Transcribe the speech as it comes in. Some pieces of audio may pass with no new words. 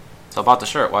So I bought the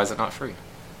shirt. Why is it not free?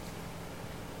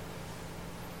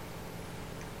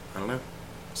 I don't know.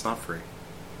 It's not free.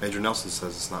 Major Nelson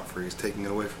says it's not free. He's taking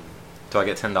it away from me. Do I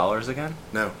get $10 again?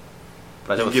 No.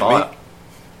 But I did with You Fallout.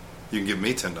 can give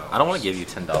me $10. I don't want to give you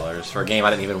 $10 for a game I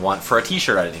didn't even want. For a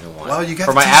T-shirt I didn't even want. Well, you got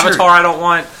for the my t-shirt. avatar I don't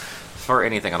want. For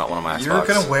anything I don't want on my Xbox. You're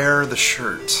going to wear the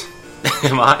shirt.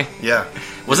 Am I? Yeah.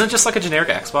 Wasn't it just like a generic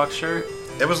Xbox shirt?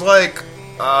 It was like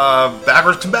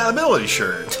backwards compatibility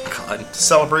shirt. God. To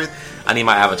celebrate. I need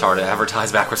my avatar to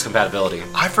advertise backwards compatibility.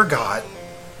 I forgot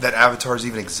that avatars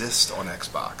even exist on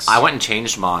Xbox. I went and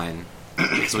changed mine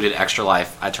because we did Extra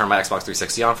Life. I turned my Xbox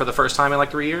 360 on for the first time in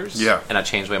like 3 years. Yeah. And I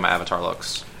changed the way my avatar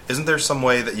looks. Isn't there some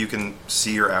way that you can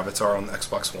see your avatar on the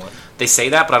Xbox One? They say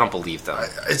that, but I don't believe them.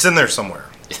 It's in there somewhere.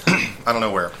 I don't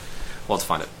know where. Well, let's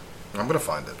find it. I'm going to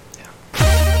find it.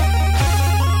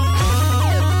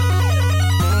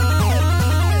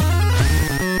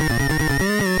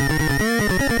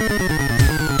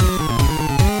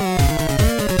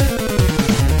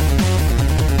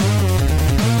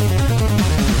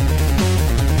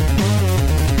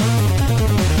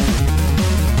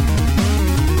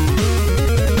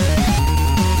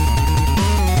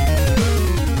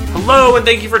 Hello, and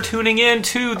thank you for tuning in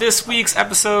to this week's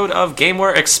episode of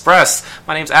Gameware Express.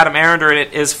 My name's Adam Arender, and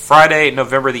it is Friday,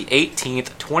 November the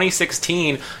 18th,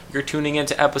 2016. You're tuning in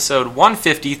to episode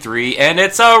 153, and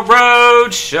it's a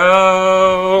road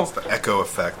show. It's the echo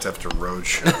effect after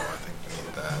Roadshow. I think we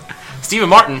need that. Stephen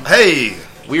Martin, Hey!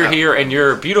 we're here in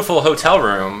your beautiful hotel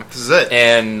room This is it.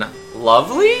 in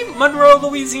lovely Monroe,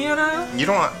 Louisiana. You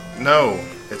don't... No,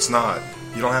 it's not.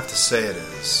 You don't have to say it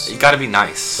is. You gotta be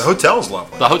nice. The hotel's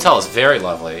lovely. The hotel is very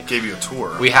lovely. Gave you a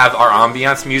tour. We have our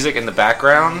ambiance music in the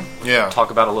background. Yeah. We'll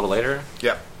talk about it a little later.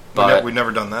 Yeah. But We've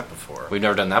never done that before. We've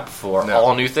never done that before. No.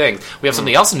 All new things. We have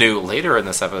something else new later in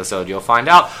this episode. You'll find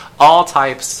out all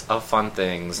types of fun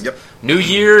things. Yep. New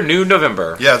year, new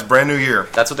November. Yeah, it's brand new year.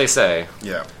 That's what they say.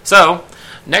 Yeah. So,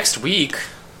 next week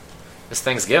is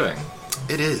Thanksgiving.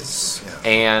 It is. Yeah.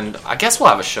 And I guess we'll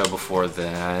have a show before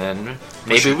then.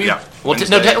 Maybe we... Yeah. Well,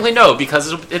 Wednesday. no, technically no,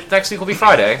 because next week will be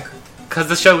Friday. Because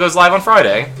the show goes live on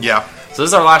Friday. Yeah. So this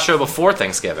is our last show before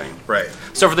Thanksgiving. Right.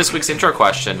 So for this week's intro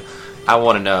question, I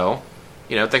want to know,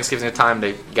 Thanksgiving's a time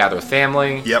to gather with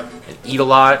family. Yep. And eat a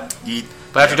lot. Eat.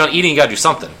 But after you're done eating, you got to do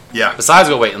something. Yeah. Besides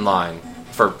go wait in line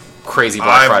for crazy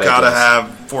Black I've Friday got to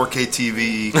deals. have 4K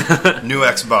TV, new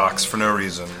Xbox for no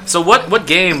reason. So what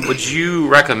game would you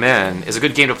recommend is a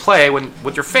good game to play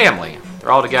with your family?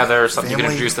 They're all together, something you can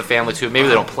Family? introduce the family to. Maybe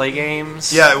they don't play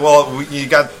games. Yeah, well, you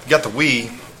got the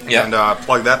Wii, Yeah. and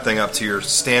plug that thing up to your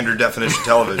standard definition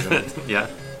television. Yeah.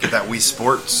 Get that Wii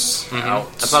Sports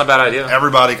out. That's not a bad idea.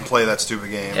 Everybody can play that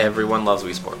stupid game. Everyone loves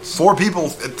Wii Sports. 4 people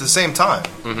at the same time.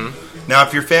 Mm-hmm. Now,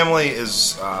 if your family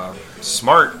is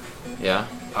smart, Yeah.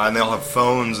 and they'll have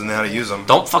phones and know how to use them,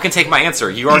 Don't fucking take my answer.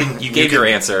 You gave your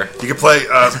answer. you can play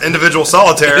individual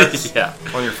solitaire Yeah.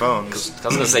 on your phones. I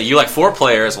was going to say, you like 4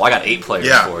 players. Well, I got 8 players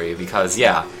Yeah. for you because,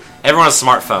 everyone has a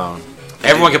smartphone.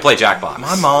 Everyone can play Jackbox.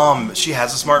 My mom, she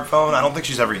has a smartphone. I don't think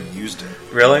she's ever used it.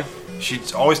 Really? She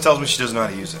always tells me she doesn't know how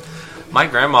to use it. My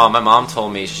mom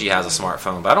told me she has a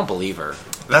smartphone, but I don't believe her.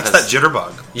 That's Because- that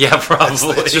jitterbug. Yeah,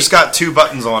 probably. It's just got 2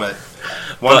 buttons on it.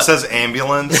 One But- says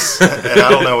ambulance, and I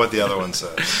don't know what the other one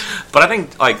says. But I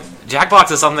think,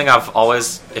 Jackbox is something I've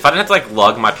always... If I didn't have to,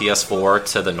 lug my PS4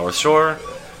 to the North Shore,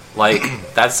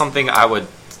 that's something I would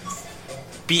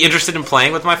be interested in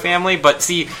playing with my family. But,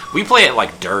 see, we play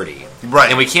it, dirty.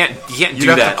 Right. And you can't You'd do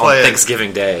have to that on play it-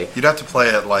 Thanksgiving Day. You'd have to play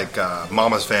it like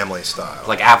Mama's Family style.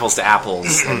 Like apples to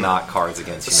apples and not Cards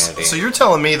Against Humanity. So you're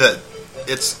telling me that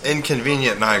it's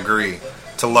inconvenient, and I agree,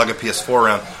 to lug a PS4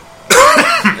 around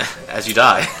As you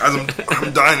die. as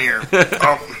I'm dying here.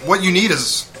 What you need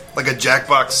is like a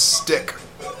Jackbox stick.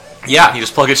 Yeah, you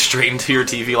just plug it straight into your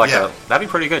TV Yeah. that'd be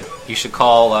pretty good. You should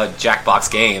call Jackbox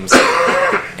Games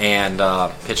and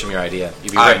pitch them your idea.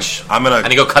 You'd be rich. I'm gonna.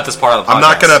 And you go cut this part of the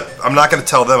podcast. I'm not gonna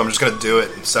tell them. I'm just gonna do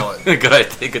it and sell it.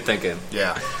 Good thinking.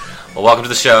 Yeah. Well, welcome to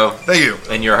the show Thank you.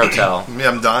 in your hotel. Yeah,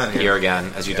 I'm dying Here here.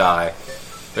 again as you die.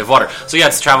 We have water. So yeah,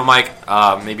 it's a travel mic.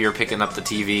 Maybe you're picking up the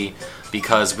TV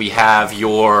because we have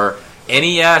your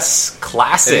NES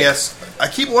Classic. NES. I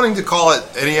keep wanting to call it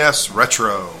NES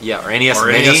Retro. Yeah, or NES Or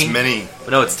Mini. NES Mini.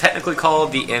 But no, it's technically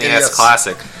called the NES NES.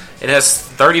 Classic. It has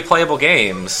 30 playable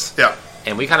games. Yeah.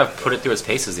 And we kind of put it through its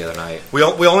paces the other night. We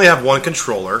only have one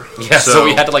controller. Yeah, so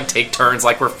we had to take turns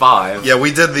like we're 5. Yeah,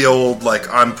 we did the old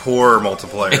I'm poor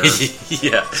multiplayer.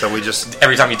 Yeah. So we just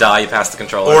Every time you die, you pass the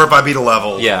controller. or if I beat a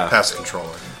level, Yeah. pass the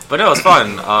controller. But no, it's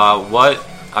fun. What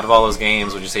out of all those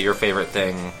games would you say your favorite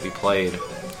thing we played?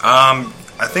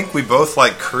 I think we both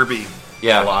like Kirby.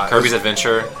 Yeah, a lot. Kirby's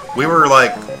Adventure. We were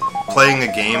like playing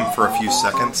a game for a few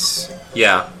seconds,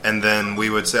 Yeah. and then we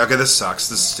would say, "Okay, this sucks.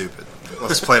 This is stupid.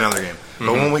 Let's play another game."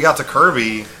 But when we got to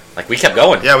Kirby, Like, we kept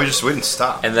going. yeah, we didn't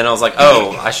stop. And then I was like,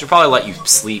 oh, I should probably let you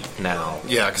sleep now.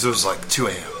 Yeah, because it was like 2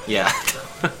 a.m. Yeah.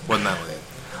 Wasn't that late?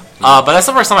 But that's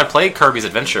the first time I played Kirby's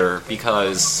Adventure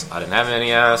because I didn't have an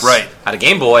NES. Right. I had a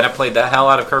Game Boy, and I played the hell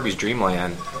out of Kirby's Dream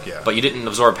Land. Yeah. But you didn't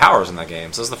absorb powers in that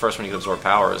game. So this is the first one you could absorb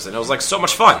powers. And it was, like, so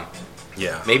much fun.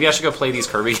 Yeah. Maybe I should go play these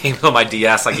Kirby games on my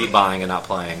DS I keep buying and not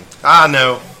playing.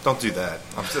 No, don't do that.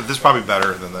 This is probably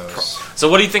better than those. So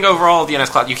what do you think overall of the NS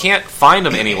Cloud? You can't find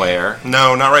them anywhere.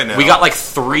 No, not right now. We got, like,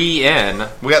 3 in.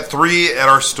 We got 3 at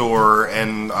our store,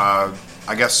 and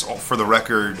I guess for the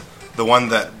record, the one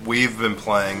that we've been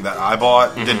playing that I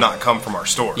bought did not come from our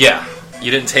store. Yeah. You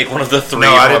didn't take one of the 3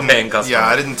 No, I didn't. paying customers. Yeah,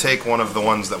 I didn't take one of the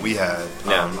ones that we had.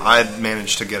 Yeah. I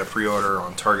managed to get a pre-order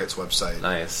on Target's website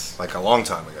Nice. like a long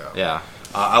time ago. Yeah.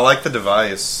 I like the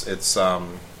device. It's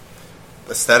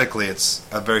aesthetically, it's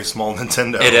a very small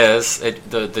Nintendo. It is.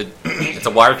 It's a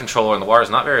wired controller, and the wire is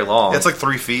not very long. It's like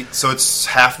 3 feet, so it's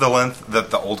half the length that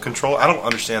the old controller. I don't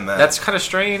understand that. That's kind of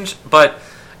strange, but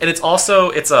and it's also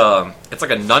it's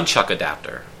like a nunchuck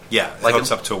adapter. yeah, it like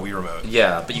hooks up to a Wii remote.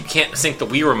 Yeah, but you can't sync the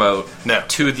Wii remote No.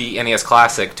 to the NES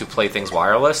Classic to play things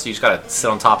wireless. You just got to sit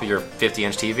on top of your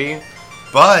 50-inch TV.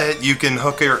 But you can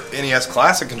hook your NES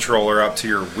Classic controller up to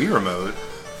your Wii remote.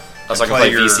 So I can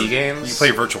play VC games. You can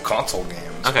play Virtual Console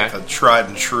games. Okay. With a tried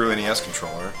and true NES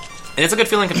controller. And it's a good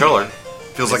feeling controller.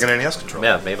 Feels like an NES controller.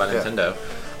 Yeah, made by Yeah.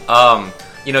 Nintendo.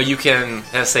 You can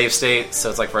have save state, so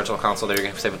it's like Virtual Console. There you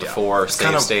can save it to 4 It's save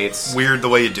kind of states. weird the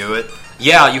way you do it.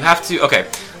 Yeah, you have to. Okay,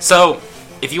 so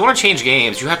if you want to change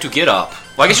games, you have to get up.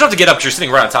 Well, I guess you don't have to get up because you're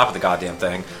sitting right on top of the goddamn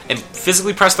thing, and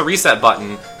physically press the reset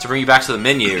button to bring you back to the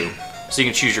menu so you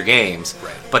can choose your games.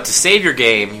 Right. But to save your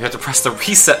game, you have to press the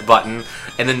reset button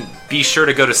and then be sure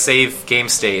to go to save game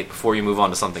state before you move on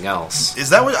to something else. Is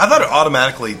that what I thought? It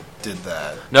automatically did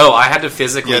that. No, I had to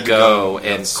physically You had to go go,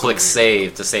 and that's click so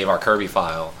save to save our Kirby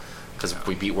file because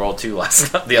we beat World 2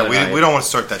 last the other night. We don't want to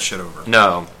start that shit over.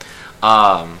 No.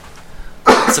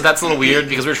 So that's a little weird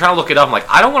because we were trying to look it up. I'm like,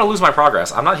 I don't want to lose my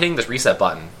progress. I'm not hitting this reset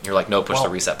button. You're like, no, push the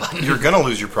reset button. You're gonna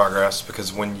lose your progress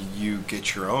because when you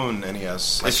get your own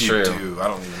NES, That's if you true. do, I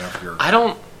don't even know if you're. I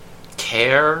don't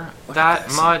care that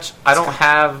this. much. I don't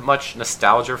have much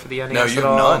nostalgia for the NES No, you at have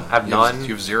all. none. I have You none. You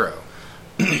have 0.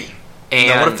 And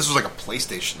Now, what if this was like a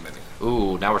PlayStation Mini?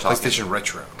 ooh, now we're talking. PlayStation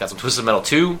Retro. Got some Twisted Metal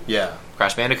 2, Yeah,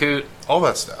 Crash Bandicoot. all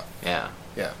that stuff. Yeah.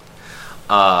 Yeah.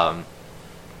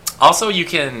 Also, you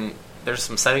can. There's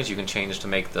some settings you can change to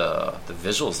make the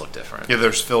visuals look different. Yeah,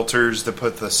 there's filters that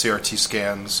put the CRT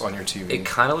scans on your TV. It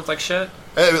kind of looked like shit.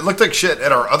 It looked like shit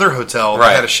at our other hotel Right.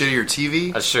 that had a shittier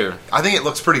TV. That's true. I think it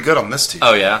looks pretty good on this TV.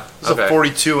 Oh yeah. It's a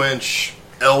 42-inch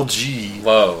LG.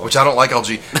 Whoa. Which I don't like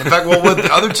LG. In fact, the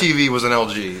other TV was an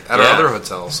LG at our Yeah. other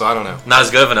hotel, so I don't know. Not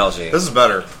as good of an LG. This is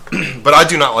better, but I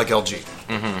do not like LG.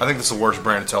 Mm-hmm. I think this is the worst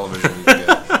brand of television you can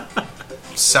get.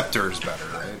 Scepter is better,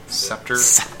 right? Scepter.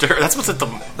 Scepter. That's what's at the.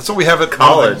 That's what we have at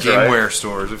College, all the right? GameWare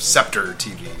stores. We have Scepter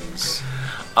TVs.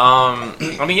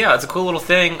 I mean, yeah, it's a cool little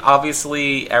thing.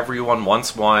 Obviously, everyone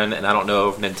wants one, and I don't know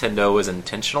if Nintendo is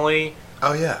intentionally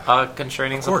Oh yeah,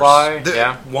 constraining of course. supply.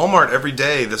 The- Walmart every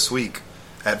day this week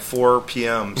at 4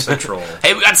 p.m. Central.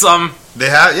 Hey, we got some. They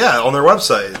have on their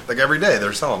website like every day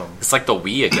they're selling them. It's like the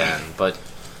Wii again, but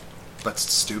That's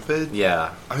stupid.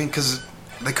 yeah, I mean, because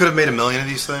they could have made a million of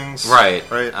these things. right.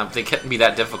 Right. They couldn't be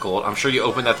that difficult. I'm sure you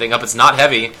open that thing up. It's not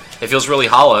heavy. It feels really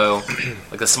hollow,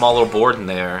 like a small little board in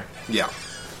there. Yeah.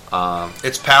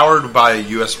 It's powered by a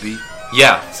USB.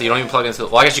 Yeah, so you don't even plug into.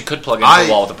 Well, I guess you could plug into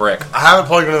the wall with a brick. I have it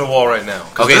plugged into the wall right now.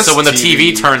 'Cause Okay, this so when the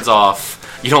TV turns off,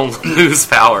 you don't lose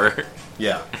power.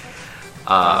 Yeah.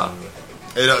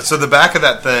 So the back of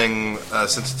that thing,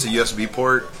 since it's a USB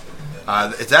port,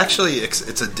 it's actually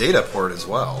it's a data port as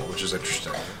well, which is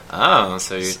interesting. Oh,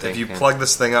 so you're If thinking. you plug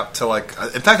this thing up to in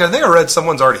fact, I think I read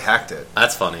someone's already hacked it.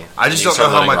 That's funny. I just You don't know start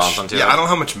how loading much. ROMs onto Yeah, it. I don't know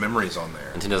how much memory's on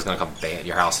there. Nintendo's gonna come bang at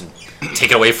your house and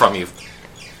take it away from you.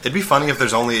 It'd be funny if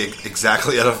there's only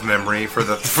exactly enough memory for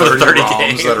the 30, For the 30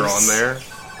 ROMs that are games. on there.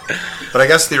 But I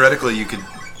guess theoretically you could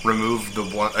remove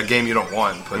a game you don't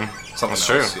want and put something That's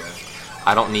else. true. Yeah.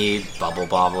 I don't need Bubble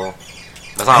Bobble.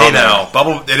 That's not Hey on there. now,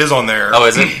 Bubble. It is on there. Oh,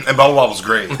 is it? And Bubble Bobble's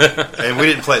great. And we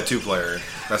didn't play it 2-player.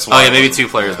 That's why. Oh yeah, maybe 2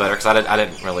 players better because I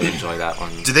didn't really enjoy that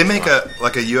one. Did they make a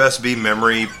USB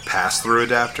memory pass-through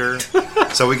adapter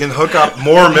so we can hook up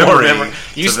more memory,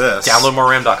 You to this? download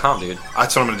moreram.com, dude.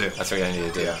 That's what I'm gonna do. That's what you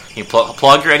need to do. Yeah. You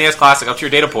plug your NES Classic up to your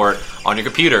data port on your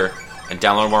computer and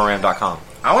download moreram.com.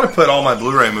 I want to put all my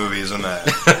Blu-ray movies in that,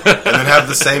 and then have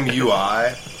the same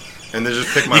UI. and then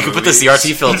just pick my You can put the movies.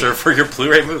 CRT filter for your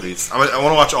Blu-ray movies. I want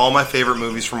to watch all my favorite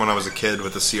movies from when I was a kid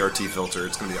with the CRT filter.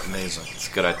 It's going to be amazing.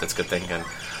 That's good thinking.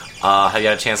 Have you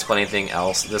had a chance to play anything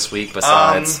else this week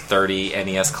besides 30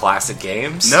 NES classic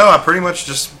games? No, I pretty much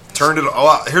just turned it.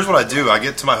 Oh, here's what I do: I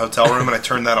get to my hotel room and I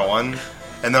turn that on,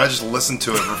 and then I just listen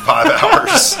to it for 5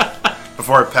 hours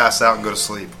before I pass out and go to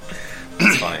sleep.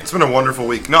 That's funny. It's been a wonderful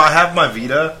week. No, I have my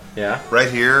Vita Yeah. right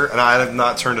here, and I have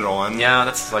not turned it on. Yeah,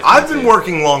 that's like I've me been too.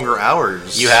 working longer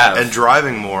hours. You have. And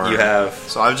driving more. You have.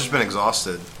 So I've just been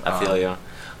exhausted. I feel you.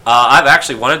 I've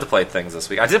actually wanted to play things this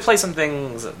week. I did play some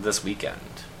things this weekend.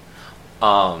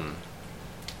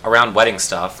 Around wedding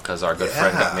stuff, because our good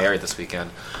friend got married this weekend.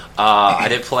 I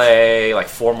did play like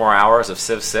 4 more hours of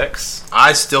Civ 6.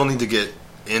 I still need to get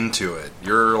into it.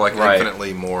 You're like Right.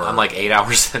 infinitely more. I'm like 8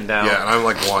 hours in now. Yeah, and I'm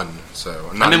like 1,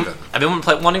 so not even. I've been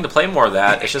wanting to play more of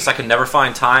that. It's just I could never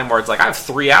find time where it's like I have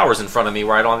 3 hours in front of me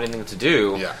where I don't have anything to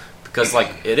do. Yeah. Because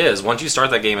like it is. Once you start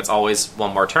that game, it's always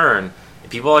one more turn.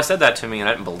 And people always said that to me, and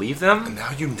I didn't believe them. And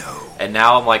now you know. And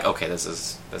now I'm like, okay, this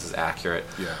is accurate.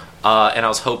 Yeah. And I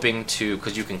was hoping to,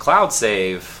 because you can cloud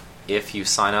save if you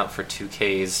sign up for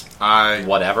 2K's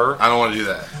whatever. I don't want to do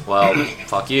that. Well,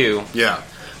 fuck you. Yeah.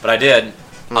 But I did.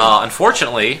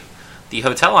 Unfortunately, the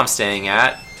hotel I'm staying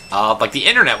at, like the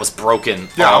internet was broken.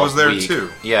 Yeah, all I was there week. too.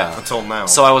 Yeah. Until now.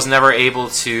 So I was never able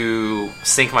to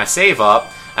sync my save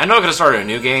up. I know I could have started a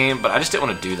new game, but I just didn't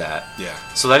want to do that. Yeah.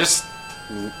 So I just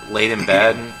laid in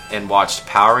bed and watched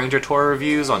Power Ranger toy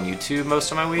reviews on YouTube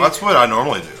most of my week. Well, that's what I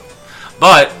normally do.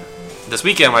 But this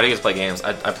weekend, when I did get to play games,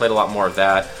 I played a lot more of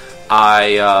that.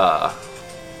 I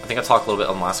think I talked a little bit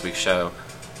on last week's show,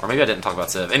 or maybe I didn't talk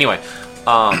about Civ. Anyway,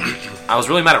 I was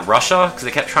really mad at Russia because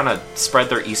they kept trying to spread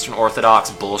their Eastern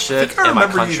Orthodox bullshit I in my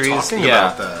remember you countries. talking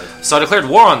about that. So I declared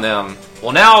war on them.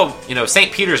 Well, now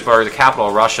St. Petersburg, the capital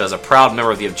of Russia, is a proud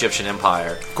member of the Egyptian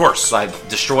Empire. Of course. So I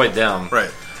destroyed them. Right.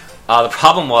 The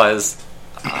problem was,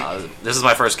 this is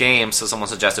my first game, so someone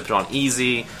suggested put it on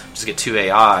easy, just get 2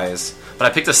 AIs. But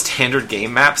I picked a standard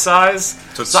game map size.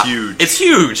 So it's huge. It's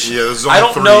huge. Yeah, there's I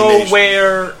only don't 3 know nations.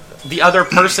 where the other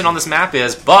person on this map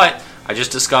is, but I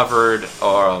just discovered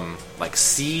like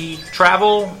sea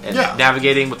travel and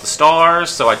navigating with the stars.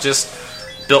 So I just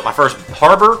built my first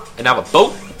harbor and now I have a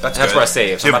boat. That's good. where I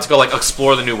saved. So I'm about to go like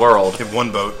explore the new world. You have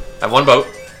 1 boat. I have 1 boat.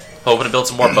 Hoping to build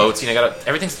some more boats.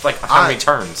 Everything's like how many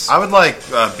turns. I would like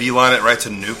beeline it right to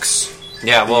nukes.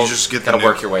 Yeah, well, you just get the gotta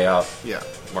work nuke. your way up. Yeah.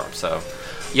 So,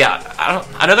 yeah,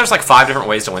 I know there's like 5 different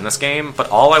ways to win this game, but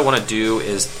all I want to do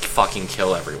is fucking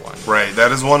kill everyone. Right.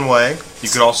 That is one way. You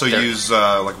could also There- use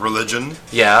like religion.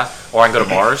 Yeah, or I can go to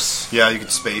Mars. Yeah, you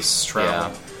could space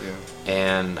travel. Yeah.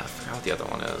 And I forgot what the other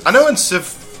one is. I know in Civ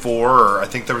 4, I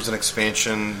think there was an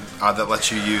expansion that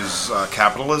lets you use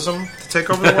capitalism to take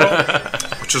over the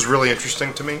world, which is really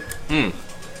interesting to me.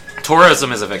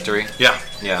 Tourism is a victory. Yeah.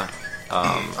 Yeah.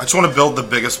 I just want to build the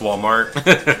biggest Walmart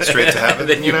straight to heaven.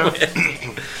 Then you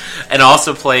win. And I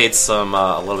also played some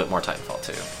a little bit more Titanfall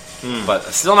 2. But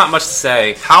still not much to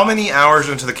say. How many hours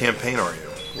into the campaign are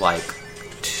you? Like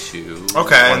 2.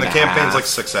 Okay, and the 1.5. campaign's like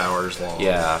 6 hours long.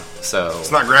 Yeah, so...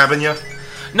 It's not grabbing you?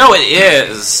 No, it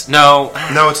is. No.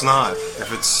 No, it's not.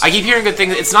 If it's I keep hearing good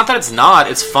things. It's not that it's not.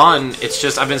 It's fun. It's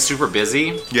just I've been super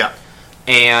busy, yeah.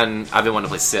 and I've been wanting to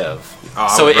play Civ. Oh,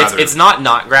 I So would rather- it's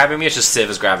not grabbing me. It's just Civ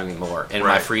is grabbing me more. In my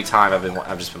Right. free time,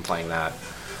 I've just been playing that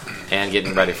and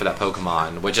getting ready for that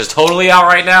Pokemon, which is totally out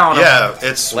right now. and Yeah,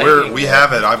 it's playing we it.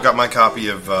 have it. I've got my copy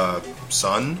of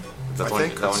Sun. Is that I the one-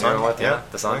 think that one Sun. you're going with? Yeah,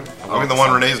 the Sun? I mean, the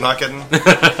one Renee's not getting.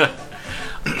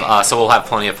 So we'll have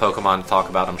plenty of Pokemon to talk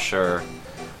about, I'm sure,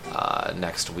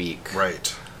 next week.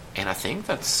 Right. And I think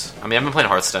that's... I mean, I've been playing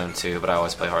Hearthstone too, but I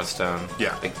always play Hearthstone.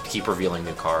 Yeah. They keep revealing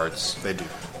new cards. They do.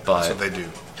 But- So they do.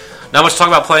 Not much to talk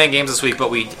about playing games this week, but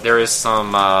there is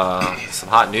some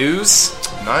hot news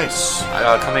Nice.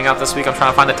 coming out this week. I'm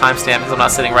trying to find the timestamp because I'm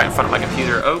not sitting right in front of my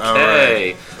computer.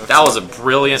 Okay. right. That was a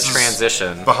brilliant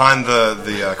transition. Behind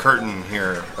the curtain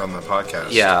here on the podcast.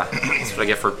 Yeah. That's what I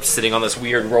get for sitting on this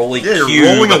weird rolly Yeah, you're cube.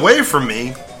 rolling away from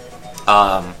me.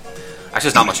 Actually,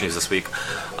 there's not much news this week.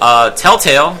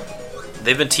 Telltale,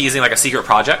 they've been teasing like a secret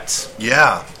project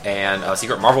Yeah. and a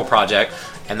secret Marvel project,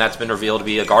 and that's been revealed to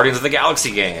be a Guardians of the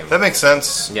Galaxy game. That makes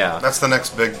sense. Yeah. That's the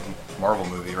next big Marvel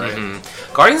movie, right?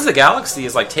 Guardians of the Galaxy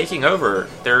is like taking over.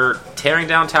 They're tearing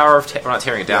down Tower of Terror. Well, not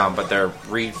tearing it down, but they're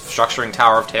restructuring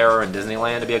Tower of Terror in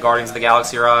Disneyland to be a Guardians of the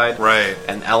Galaxy ride. Right.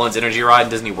 And Ellen's Energy Ride in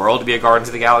Disney World to be a Guardians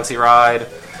of the Galaxy ride.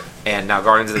 And now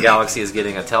Guardians of the Galaxy is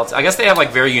getting a Telltale. I guess they have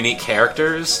like very unique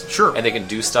characters. Sure. And they can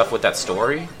do stuff with that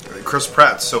story. Chris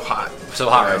Pratt's so hot. So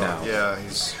hot right now. Yeah,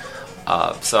 he's...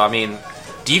 So, I mean,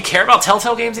 Do you care about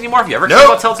Telltale games anymore? Have you ever Nope. cared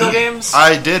about Telltale games?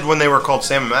 I did when they were called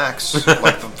Sam and Max,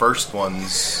 like the first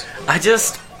ones.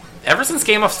 Ever since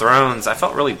Game of Thrones, I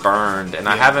felt really burned, and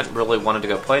I haven't really wanted to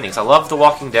go play any. Because I love The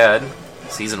Walking Dead,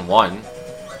 Season 1.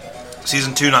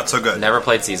 Season 2, not so good. Never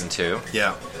played Season 2.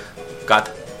 Yeah. Got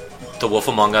The Wolf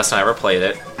Among Us, and I never played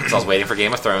it. So I was waiting for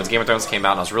Game of Thrones. Game of Thrones came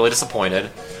out, and I was really disappointed.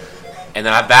 And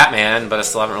then I have Batman, but I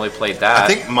still haven't really played that. I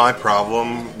think my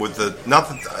problem with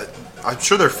I'm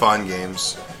sure they're fun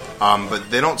games,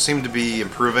 but they don't seem to be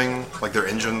improving. Like, their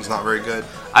engine's not very good.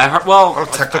 I heard,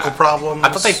 Technical problems. I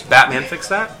thought Batman fixed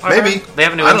that. Maybe. They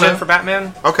have a new engine for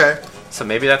Batman, Okay. so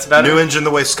maybe that's better. New engine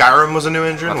the way Skyrim was a new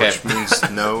engine, Okay. which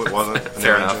means no, it wasn't a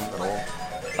Fair new enough. engine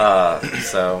at all.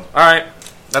 So, alright.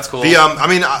 That's cool.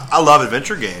 I love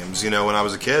adventure games. When I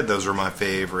was a kid, those were my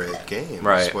favorite games.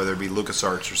 Right. Whether it be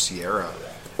LucasArts or Sierra.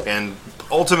 And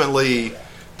ultimately,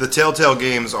 the Telltale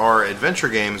games are adventure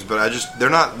games, but they're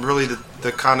not really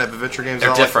the kind of adventure games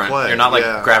They're I different. like to play. You're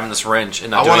not grabbing this wrench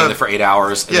and not I doing wanna- it for 8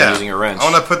 hours and then using your wrench. I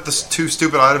want to put the two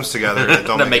stupid items together that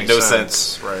don't That make any no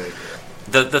sense. Right.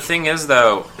 The thing is,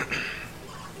 though,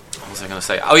 what was I going to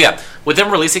say? Oh, yeah. With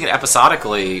them releasing it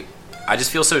episodically, I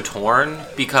just feel so torn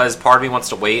because part of me wants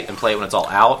to wait and play it when it's all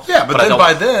out. Yeah, but I then don't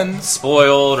by then...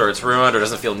 spoiled or it's ruined or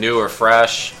doesn't feel new or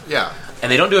fresh. Yeah.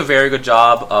 And they don't do a very good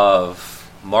job of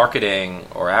marketing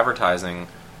or advertising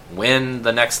when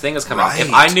the next thing is coming out. Right.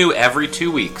 If I knew every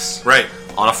 2 weeks Right.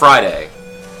 on a Friday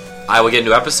I would get a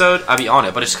new episode, I'd be on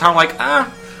it. But it's kind of like,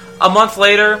 a month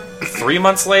later, 3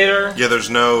 months later. Yeah, there's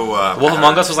no... Wolf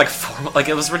Among Us was like 4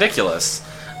 it was ridiculous.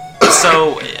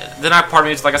 So then part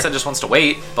of me, like I said, just wants to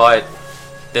wait. But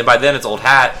then by then it's old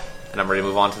hat, and I'm ready to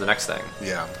move on to the next thing.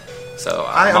 Yeah. So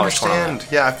I I'm always torn on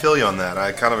understand. Yeah, I feel you on that.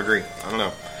 I kind of agree. I don't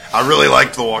know. I really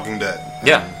liked The Walking Dead. that.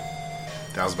 Yeah.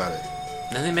 That was about it.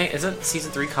 Then isn't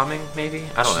season 3 coming? Maybe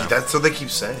I don't know. That's what they keep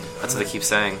saying. That's what they keep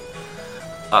saying.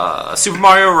 Super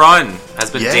Mario Run has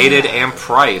been Yeah. dated and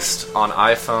priced on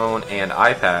iPhone and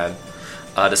iPad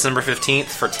December 15th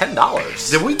for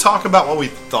 $10. Did we talk about what we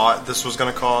thought this was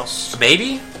going to cost?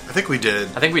 Maybe? I think we did.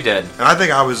 I think we did. And I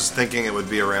think I was thinking it would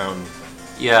be around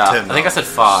Yeah, $10. I think I said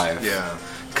 5. Yeah.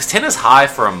 Because 10 is high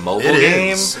for a mobile It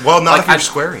game. is. Well, not Like, if you're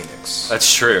Square Enix.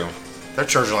 That's true. They're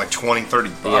charging like $20,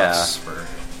 $30 Yeah. for...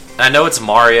 And I know it's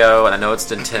Mario, and I know it's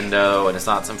Nintendo, and it's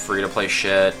not some free-to-play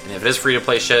shit. And if it is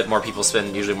free-to-play shit, more people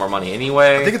spend usually more money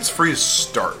anyway. I think it's free to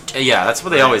start. Yeah, that's what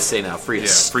they always say now, free to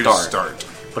Free start. to start.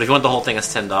 But if you want the whole thing,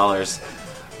 it's $10.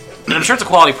 And I'm sure it's a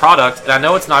quality product, and I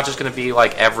know it's not just going to be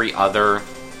like every other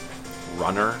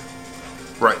runner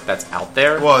Right. that's out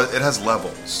there. Well, it has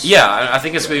levels. Yeah, I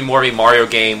think it's going to be more of a Mario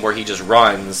game where he just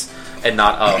runs, and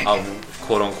not a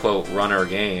quote-unquote runner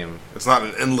game. It's not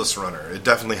an endless runner. It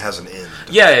definitely has an end.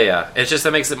 Yeah. It's just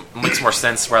that makes more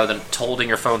sense rather than holding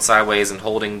your phone sideways and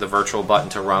holding the virtual button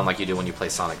to run like you do when you play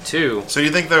Sonic 2. So you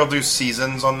think they'll do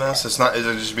seasons on this?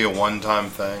 It'll just be a one-time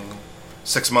thing?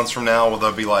 6 months from now, will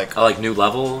there be like... Like new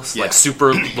levels, Yeah. like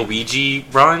Super Luigi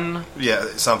Run. Yeah,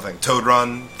 something. Toad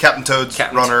Run. Captain Toad's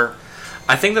Runner.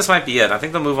 I think this might be it. I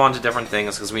think they'll move on to different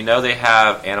things because we know they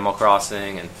have Animal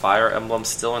Crossing and Fire Emblem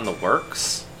still in the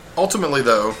works. Ultimately,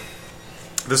 though,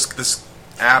 this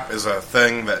app is a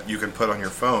thing that you can put on your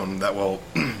phone that will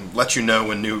let you know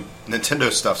when new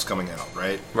Nintendo stuff's coming out,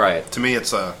 right? Right. To me,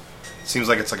 seems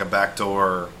like it's like a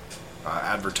backdoor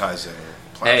advertising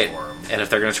Hey, platform. and if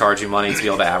they're going to charge you money to be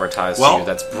able to advertise to Well, you,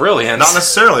 that's brilliant. Not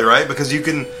necessarily, right? Because you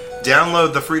can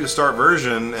download the free-to-start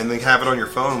version and then have it on your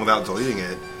phone without deleting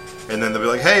it. And then they'll be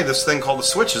like, hey, this thing called the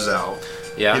Switch is out.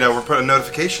 Yeah. We're putting a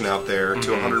notification out there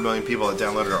to 100 million people that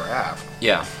downloaded our app.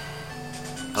 Yeah.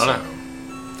 I don't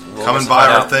know. We'll Come and just buy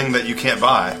find our out. thing that you can't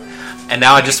buy. And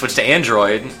now I just switched to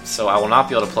Android, so I will not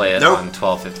be able to play it Nope. on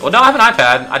 1250. Well, no, I have an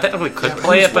iPad. I technically could Yeah, but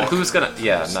play who's it, but walking- who's going to...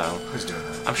 Yeah, no. Who's doing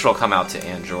that? I'm sure it'll come out to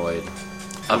Android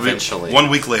eventually. 1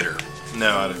 week later.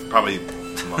 No, probably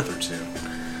a month or two.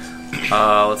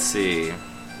 Let's see.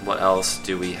 What else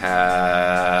do we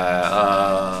have?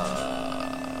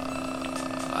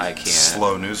 I can't.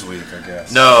 Slow news week, I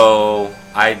guess. No,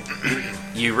 I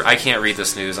can't read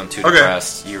this news. I'm too Okay.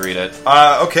 depressed. You read it.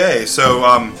 Okay,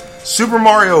 so Super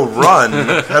Mario Run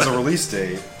has a release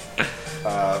date.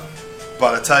 But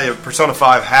I tell you, Persona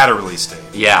 5 had a release date.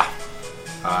 Yeah.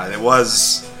 It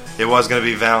was going to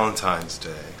be Valentine's Day.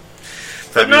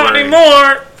 But not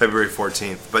anymore! February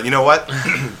 14th. But you know what?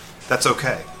 That's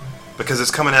okay. Because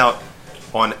it's coming out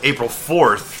on April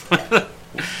 4th.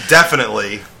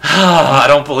 Definitely. I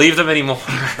don't believe them anymore.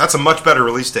 That's a much better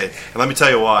release date. And let me tell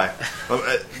you why.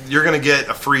 You're going to get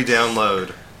a free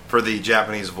download for the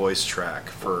Japanese voice track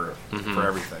for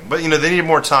everything. But, they need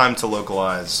more time to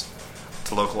localize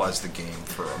to localize the game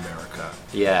for America.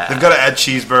 Yeah. They've got to add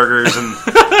cheeseburgers and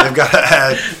they've got to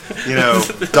add,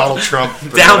 Donald Trump.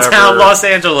 Downtown Los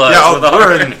Angeles.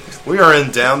 Yeah, we are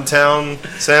in downtown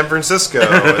San Francisco,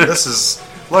 and this is,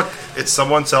 look, it's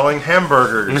someone selling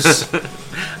hamburgers.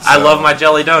 I love my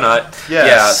jelly donut. Yes.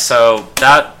 Yeah, so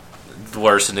that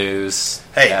worst news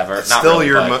ever. It's Not still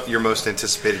really, your most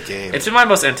anticipated game. It's been my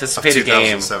most anticipated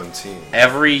game 2017.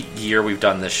 every year we've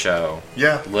done this show.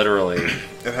 Yeah. Literally.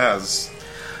 It has.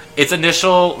 Its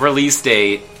initial release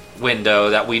date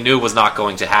window that we knew was not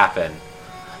going to happen.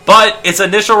 But its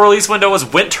initial release window was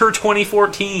winter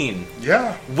 2014.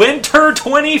 Yeah. Winter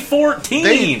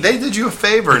 2014! They did you a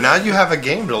favor. Now you have a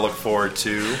game to look forward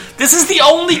to. This is the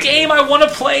only game I want to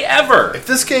play ever! If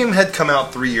this game had come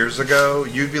out 3 years ago,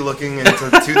 you'd be looking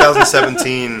into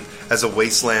 2017 as a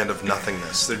wasteland of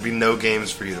nothingness. There'd be no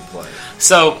games for you to play.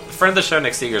 So, friend of the show,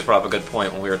 Nick Seegers, brought up a good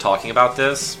point when we were talking about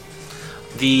this.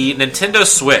 The Nintendo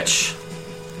Switch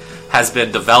has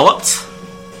been developed,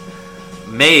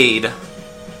 made,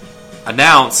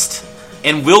 announced,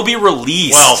 and will be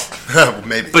released. Well,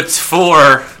 maybe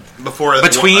between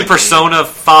Persona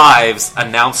 5's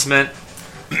announcement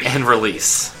and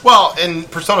release. Well, in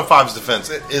Persona 5's defense,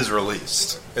 it is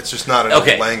released. It's just not in a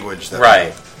language that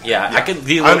right. Yeah, I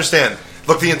understand.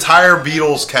 Look, the entire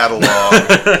Beatles catalog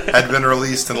had been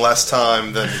released in less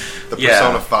time than the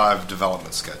Persona 5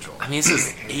 development schedule. I mean, this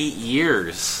is 8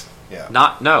 years. Yeah.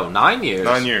 9 years.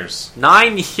 9 years.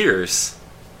 9 years.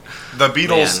 The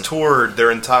Beatles toured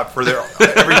their entire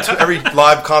every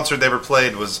live concert they ever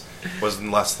played was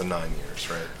in less than 9 years,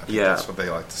 right? I think that's what they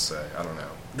like to say. I don't know.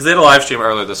 Because they had a live stream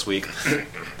earlier this week,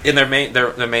 and their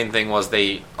main thing was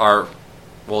they're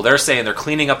saying they're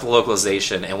cleaning up the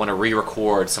localization and want to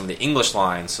re-record some of the English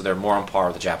lines so they're more on par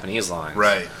with the Japanese lines.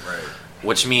 Right.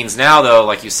 Which means now, though,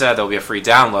 like you said, there'll be a free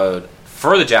download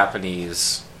for the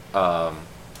Japanese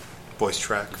voice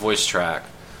track.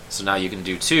 So now you can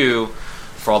do 2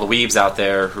 for all the weebs out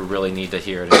there who really need to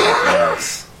hear it in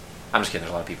Japanese. I'm just kidding.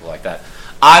 There's a lot of people like that.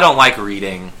 I don't like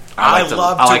reading. I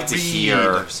like to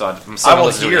hear. So I'm I will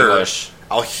hear English.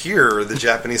 I'll hear the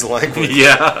Japanese language.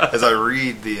 As I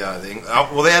read the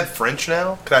well, they had French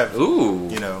now. Could I have,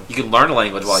 you can learn a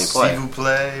language while you play. S'il vous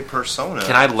plaît, Persona.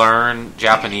 Can I learn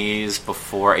Japanese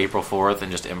before April 4th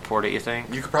and just import it, you think?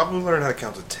 You could probably learn how to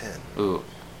count to 10. Ooh.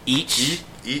 Each?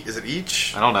 Is it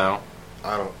each? I don't know.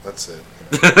 That's it.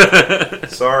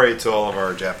 Sorry to all of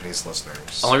our Japanese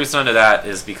listeners. The only reason I know that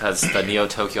is because the Neo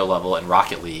Tokyo level in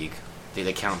Rocket League,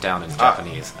 they count down in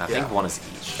Japanese. I think one is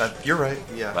each. You're right,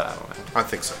 yeah. But I don't know. I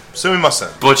think so.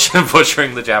 Sumimasen.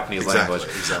 Butchering the Japanese language.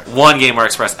 Exactly. One Gamer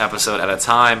Express episode at a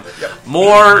time. Yep.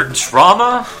 More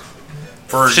drama?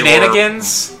 For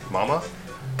shenanigans? Mama?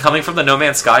 Coming from the No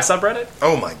Man's Sky subreddit?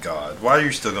 Oh my god. Why are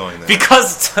you still going there?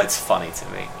 Because it's funny to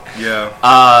me.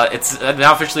 Yeah. It's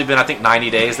now officially been, I think,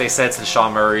 90 days, they said, since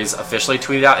Sean Murray's officially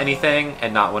tweeted out anything,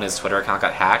 and not when his Twitter account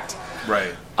got hacked.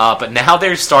 Right. But now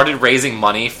they've started raising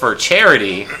money for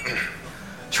charity,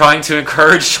 trying to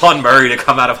encourage Sean Murray to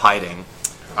come out of hiding.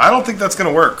 I don't think that's going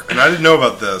to work, and I didn't know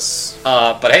about this.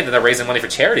 But hey, they're raising money for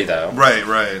charity, though. Right.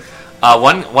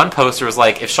 One poster was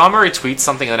like, if Sean Murray tweets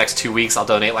something in the next 2 weeks, I'll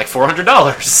donate like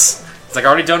 $400. It's like, I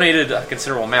already donated a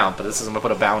considerable amount, but this is going to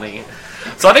put a bounty.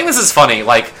 So I think this is funny.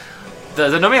 Like,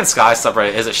 the No Man's Sky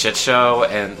subreddit is a shit show,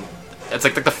 and it's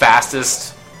like the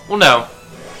fastest... Well, no.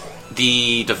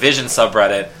 The Division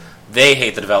subreddit, they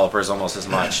hate the developers almost as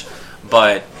much.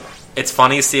 But it's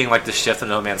funny seeing like the shift in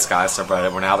the No Man's Sky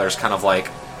subreddit, where now there's kind of like,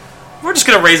 we're just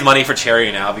going to raise money for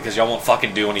charity now because y'all won't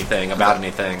fucking do anything about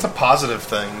anything. It's a positive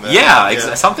thing.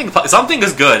 Something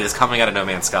is good is coming out of No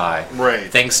Man's Sky.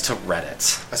 Right. Thanks to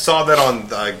Reddit. I saw that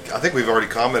on, I think we've already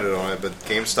commented on it, but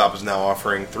GameStop is now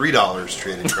offering $3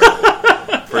 trade-in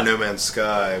credit for No Man's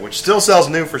Sky, which still sells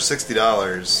new for $60.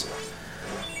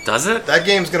 Does it? That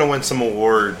game's going to win some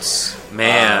awards.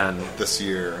 Man. This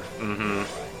year. Mm-hmm.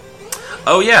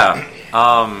 Oh, yeah.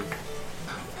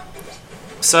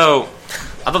 So...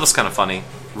 I thought this was kind of funny,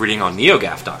 reading on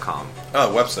NeoGAF.com.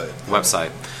 Oh, website. Let's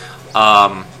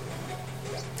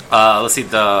see,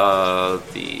 the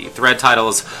thread title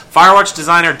is Firewatch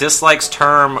designer dislikes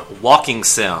term walking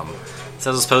sim. It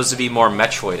says it's supposed to be more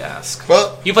Metroid-esque.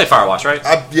 Well, you play Firewatch, right?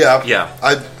 Yeah.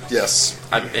 Yes.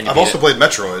 I've also played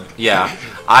Metroid. Yeah.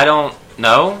 I don't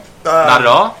know. Not at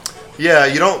all? Yeah,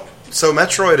 you don't... So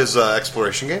Metroid is an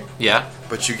exploration game. Yeah.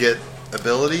 But you get...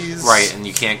 abilities, right? And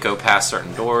you can't go past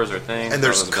certain doors or things. And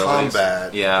there's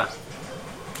combat. Yeah.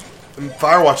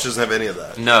 Firewatch doesn't have any of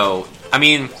that. No, I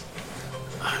mean,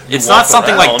 It's walk not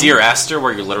something like around. Dear Esther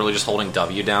where you're literally just holding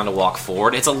W down to walk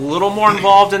forward. It's a little more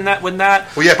involved in that with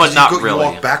that, Well, yeah, but not you really.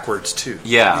 walk backwards too.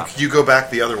 Yeah. you go back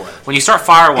the other way. When you start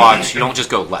Firewatch, you don't just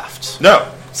go left. No,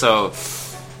 So,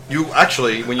 you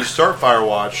actually when you start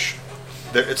Firewatch,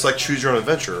 it's like choose your own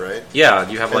adventure, right? yeah,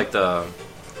 you have like the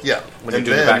Yeah. when you're And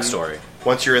doing the then, backstory.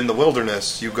 Once you're in the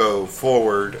wilderness, you go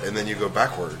forward, and then you go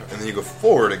backward, and then you go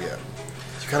forward again.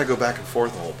 You kind of go back and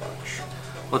forth a whole bunch.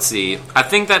 Let's see. I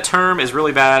think that term is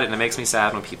really bad, and it makes me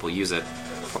sad when people use it.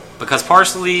 Because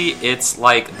partially, it's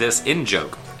like this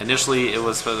in-joke. Initially, it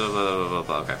was...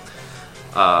 Okay.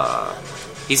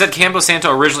 He said Campo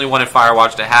Santo originally wanted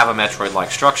Firewatch to have a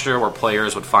Metroid-like structure where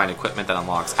players would find equipment that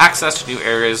unlocks access to new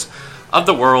areas of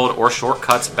the world or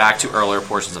shortcuts back to earlier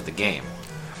portions of the game.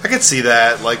 I could see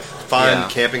that, like find Yeah.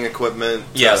 camping equipment.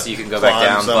 Yeah, to so you can go back climb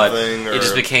down, but something, it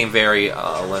just or- became very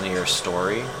linear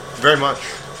story. very much.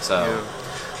 So,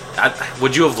 Yeah.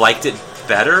 would you have liked it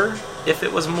better if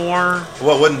it was more?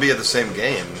 Well, it wouldn't be at the same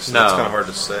game, so that's No. kind of hard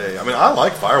to say. I mean, I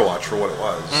like Firewatch for what it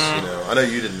was. Mm. You know, I know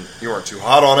you weren't too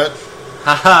hot on it.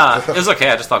 Haha, it was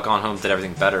okay. I just thought Gone Home did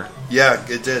everything better. Yeah,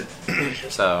 it did.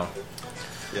 So,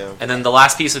 Yeah. and then the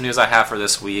last piece of news I have for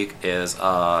this week is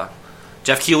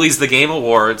Jeff Keighley's The Game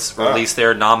Awards released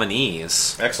their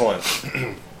nominees. Excellent.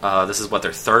 This is what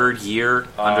their third year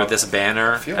under this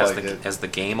banner feel as like it. as the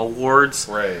Game Awards.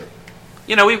 Right.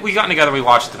 You know, we gotten together, we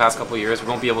watched it the past couple of years. We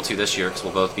won't be able to this year because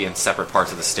we'll both be in separate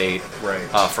parts of the state Right.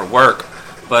 for work.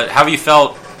 But how have you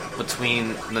felt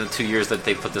between the 2 years that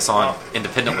they put this on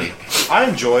independently? I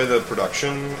enjoy the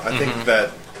production. I think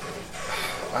that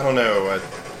I don't know.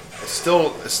 It's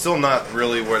still not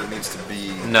really what it needs to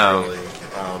be. No. Really.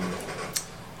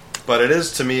 But it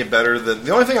is to me better than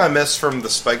the only thing I miss from the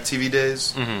Spike TV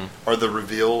days are the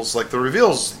reveals. Like the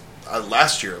reveals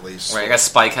last year at least. Right, I guess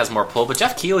Spike has more pull, but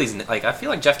Jeff Keighley's like I feel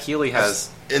like Jeff Keighley has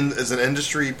As an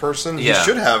industry person, Yeah. he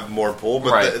should have more pull.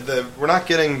 But Right. we're not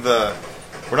getting the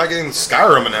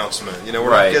Skyrim announcement. You know,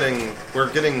 we're Right. not getting. We're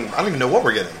getting. I don't even know what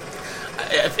we're getting. We're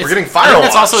getting I think it's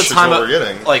Firewatch also a is time what of, we're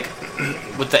getting. like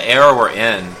with the era we're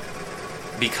in,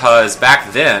 because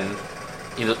back then,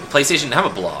 you know, PlayStation didn't have a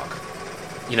blog,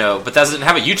 you know, but doesn't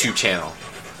have a YouTube channel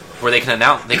where they can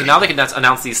announce. They can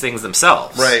announce these things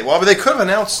themselves. Right. Well, but they could have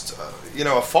announced,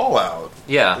 a Fallout.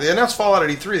 Yeah. They announced Fallout at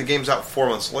E3. The game's out 4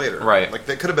 months later. Right. Like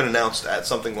they could have been announced at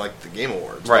something like the Game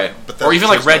Awards. Right. But Or even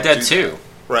like chose Red not to Dead do 2. that.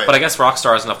 Right. But I guess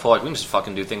Rockstar has enough pull. Like we can just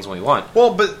fucking do things when we want.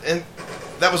 Well, and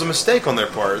that was a mistake on their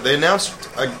part. They announced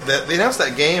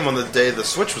that game on the day the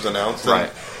Switch was announced. And Right.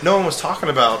 no one was talking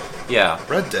about Yeah.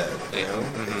 Red Dead. You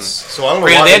know? So I don't know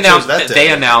Granted, why they they chose announced that day.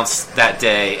 they announced that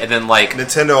day, and then like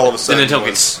Nintendo all of a the sudden. Nintendo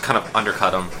was- could kind of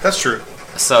undercut them. That's true.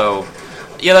 So,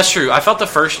 yeah, that's true. I felt the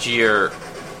first year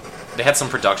they had some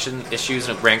production issues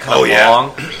and it ran kind of Oh, yeah.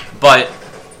 long, but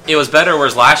it was better.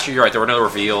 Whereas last year, you're right, there were no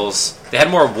reveals. They had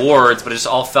more awards, but it just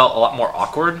all felt a lot more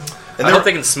awkward. And I there hope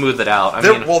they can smooth it out.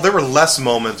 There were less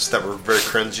moments that were very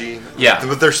cringy. Yeah.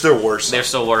 But there still were some. There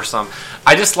still were some.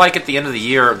 I just like at the end of the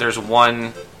year, there's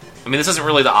one. I mean, this isn't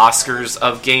really the Oscars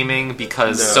of gaming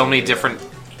because No, so many yeah. different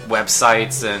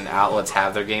websites and outlets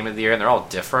have their game of the year, and they're all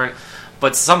different.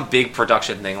 But some big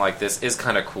production thing like this is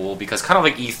kind of cool because kind of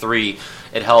like E3,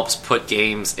 it helps put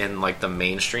games in like the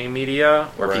mainstream media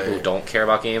where people who Right. don't care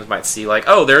about games might see like,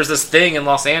 oh, there's this thing in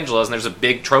Los Angeles and there's a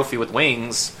big trophy with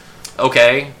wings.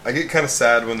 Okay, I get kind of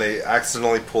sad when they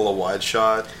accidentally pull a wide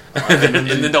shot. and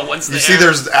then no one's there. You see,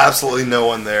 there's absolutely no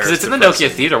one there. Because it's in the Nokia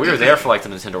Theater. We were there for like the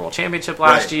Nintendo World Championship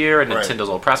last Right, year and right. Nintendo's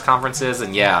old press conferences,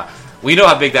 and yeah, we know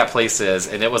how big that place is,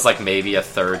 and it was like maybe a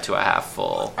third to a half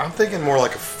full. I'm thinking more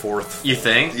like a fourth. You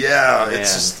think? Yeah, Man.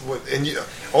 it's just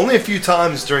only a few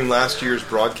times during last year's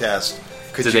broadcast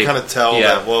could Did you they- kind of tell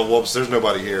yeah. that. Well, whoops, there's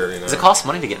nobody here. You know? Does it cost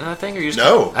money to get into that thing, or you just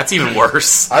No. That's even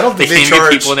worse. I don't think they they can't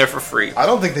charge- get people in there for free. I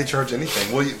don't think they charge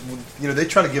anything. Well, they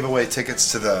try to give away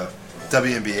tickets to the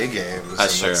WNBA games.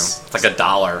 That's and true. It's like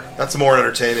 $1. That's more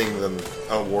entertaining than an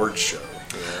award show.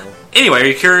 You know? Anyway, are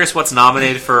you curious what's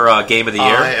nominated for Game of the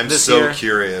Year I am this so year?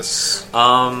 curious.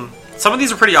 Some of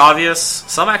these are pretty obvious.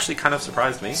 Some actually kind of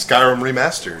surprised me. Skyrim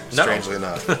remastered. No. Strangely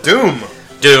enough, Doom.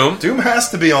 Doom. Doom has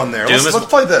to be on there. Doom Let's is-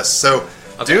 play this. So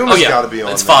Okay. Doom Oh, has yeah. got to be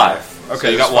on. It's there. 5. Okay, So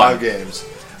you got there's 1. 5 games.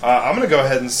 I'm going to go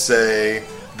ahead and say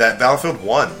that Battlefield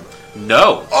 1.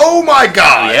 No. Oh my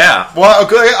god! Yeah. Well,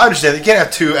 okay, I understand. You can't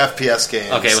have 2 FPS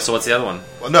games. Okay, so what's the other one?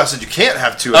 Well, no, I said you can't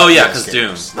have 2 Oh, FPS yeah, 'cause games.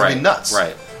 Doom. That'd be Right, nuts.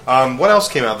 right. What else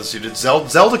came out this year? Did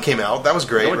Zelda came out. That was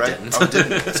great, No, it right? didn't. Oh, it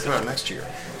didn't. It's coming out next year.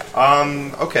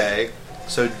 Okay.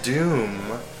 So Doom.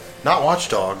 Not Watch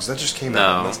Dogs. That just came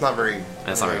out. No. That's not very...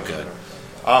 That's not very good.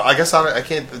 I guess I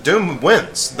can't. Doom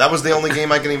wins. That was the only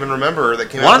game I can even remember that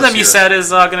came out. One of them this you year. said is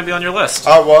going to be on your list.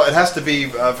 Well, it has to be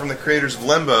from the creators of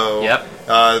Limbo.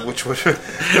 Yep. Which was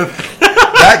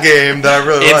that game that I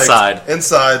really liked.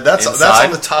 Inside. That's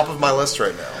on the top of my list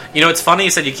right now. You know, it's funny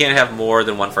you said you can't have more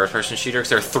than one first-person shooter because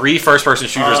there are 3 first-person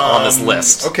shooters on this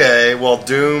list. Okay, well,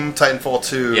 Doom, Titanfall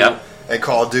 2, and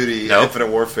Call of Duty, Infinite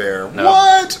Warfare. Nope.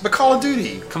 What? But Call of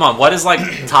Duty. Come on, what is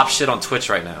top shit on Twitch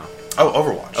right now? Oh,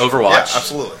 Overwatch. Overwatch. Yeah,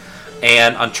 absolutely.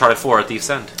 And Uncharted 4 at Thief's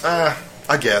End.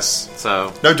 I guess.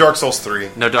 So no Dark Souls 3.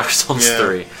 No Dark Souls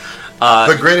 3.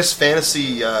 The greatest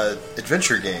fantasy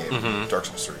adventure game, Dark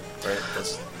Souls 3.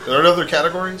 Right? Are there other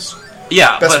categories?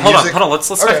 Yeah, Best but hold music? on.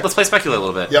 Let's play speculate a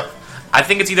little bit. Yep. I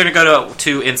think it's either going to go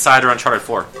to Inside or Uncharted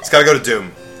 4. It's got to go to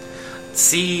Doom.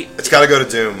 See, it's got to go to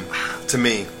Doom. To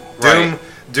me, right.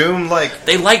 Doom, like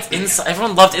they liked Inside.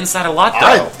 Everyone loved Inside a lot,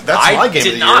 though. That's my game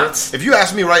of the year. If you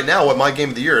ask me right now what my game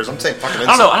of the year is, I'm saying fucking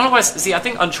Inside. I don't know why. See, I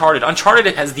think Uncharted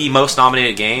has the most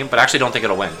nominated game, but I actually don't think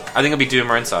it'll win. I think it'll be Doom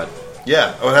or Inside.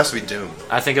 Yeah. Oh, it has to be Doom.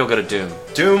 I think it'll go to Doom.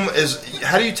 Doom is.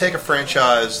 How do you take a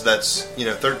franchise that's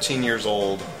 13 years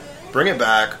old, bring it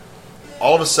back?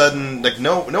 All of a sudden, like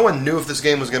no one knew if this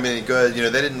game was going to be any good.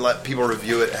 They didn't let people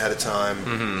review it ahead of time.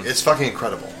 Mm-hmm. It's fucking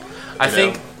incredible. I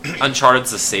think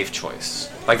Uncharted's a safe choice.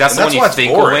 Like that's the one you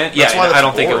think will win. Yeah, I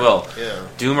don't think it will. Yeah.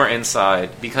 Doom or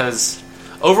Inside, because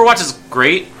Overwatch is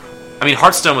great. I mean,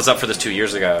 Hearthstone was up for this 2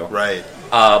 years ago, right?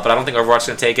 But I don't think Overwatch is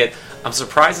going to take it. I'm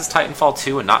surprised it's Titanfall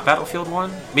 2 and not Battlefield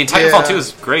 1. I mean, Titanfall 2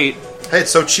 is great. Hey,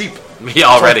 it's so cheap. Yeah,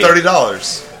 already it's like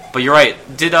 $30. But you're right.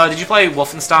 Did you play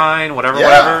Wolfenstein?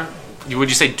 Whatever. Would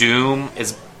you say Doom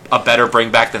is a better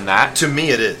bring back than that? To me,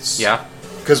 it is. Yeah,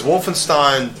 because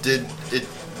Wolfenstein did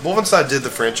the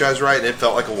franchise right, and it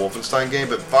felt like a Wolfenstein game.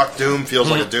 But fuck, Doom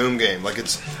feels like a Doom game. Like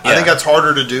it's. I think that's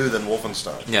harder to do than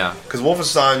Wolfenstein. Yeah, because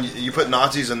Wolfenstein, you put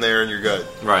Nazis in there and you're good.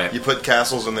 Right. You put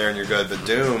castles in there and you're good. But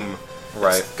Doom,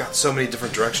 it's got so many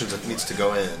different directions it needs to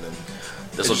go in, and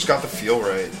this just got the feel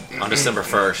right. On December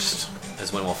 1st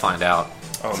is when we'll find out.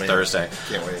 Oh man, Thursday.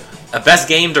 Can't wait. A best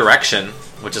game direction,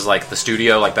 which is like the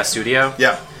studio, like best studio.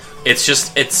 Yeah.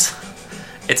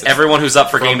 It's everyone who's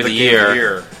up for game of the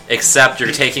year, except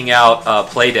you're taking out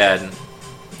Playdead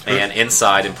and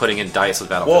Inside and putting in DICE with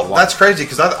Battlefield 1. Well, that's crazy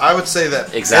because I would say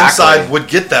that exactly. Inside would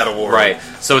get that award. Right.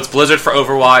 So it's Blizzard for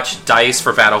Overwatch, DICE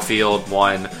for Battlefield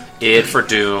 1, id for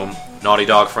Doom, Naughty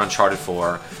Dog for Uncharted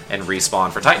 4, and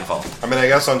Respawn for Titanfall. I mean, I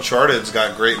guess Uncharted's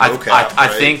got great mocap. I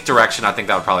think direction. I think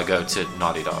that would probably go to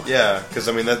Naughty Dog. Yeah, because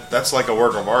I mean that's like a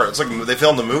work of art. It's like they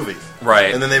filmed a movie,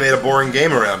 right? And then they made a boring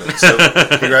game around it. So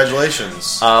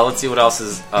congratulations. Let's see what else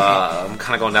is. I'm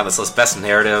kind of going down this list. Best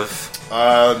narrative.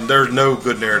 There's no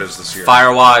good narratives this year.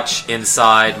 Firewatch,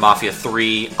 Inside, Mafia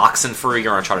 3,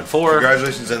 Oxenfree, or Uncharted 4.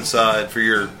 Congratulations, Inside, for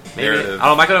your narrative. I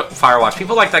don't know. I might go to Firewatch.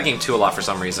 People like that game too a lot for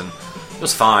some reason. It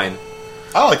was fine.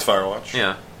 I liked Firewatch.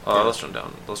 Yeah. Let's jump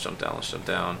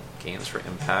down. Games for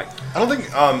Impact. I don't think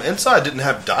Inside didn't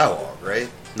have dialogue, right?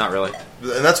 Not really.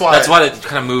 And that's why it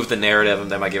kind of moved the narrative, and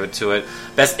then I give it to it.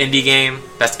 Best indie game,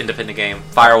 best independent game,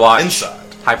 Firewatch,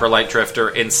 Inside, Hyper Light Drifter,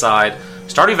 Inside,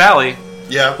 Stardew Valley,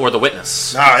 or The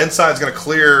Witness. Inside's gonna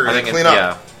clean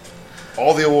up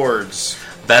all the awards.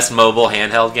 Best mobile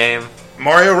handheld game,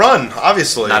 Mario Run,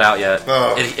 obviously not out yet.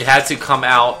 It had to come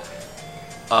out.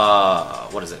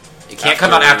 What is it? It can't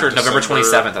come out after November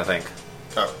 27th, I think.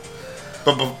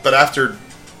 Oh, but after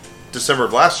December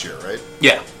of last year, right?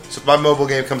 Yeah. So if my mobile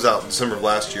game comes out in December of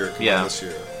last year, it comes out this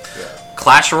year. Yeah.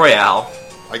 Clash Royale,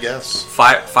 I guess.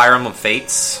 Fire Emblem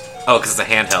Fates. Oh, because it's a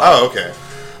handheld. Oh, okay.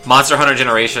 Monster Hunter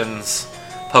Generations,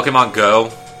 Pokemon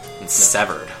Go, and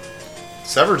Severed.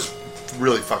 Severed's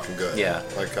really fucking good. Yeah.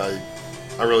 Like I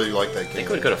really like that game. I think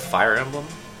it would go to Fire Emblem.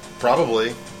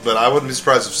 Probably, but I wouldn't be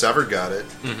surprised if Severed got it.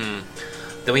 Mm-hmm.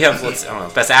 Then we have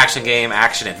best action game,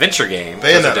 action adventure game.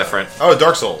 Those are different. Oh,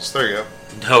 Dark Souls. There you go.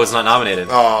 No, it's not nominated.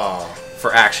 Oh.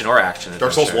 For action or action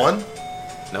Dark adventure. Souls 1?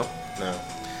 Nope. No.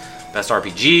 Best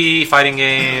RPG, fighting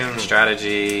game,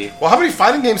 strategy. Well, how many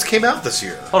fighting games came out this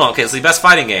year? Hold on. Okay, so the best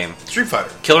fighting game. Street Fighter.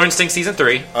 Killer Instinct Season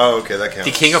 3. Oh, okay, that counts.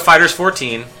 The King of Fighters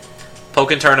 14,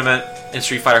 Pokken Tournament, and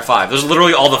Street Fighter 5. Those are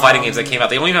literally all the fighting games that came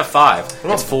out. They don't even have 5.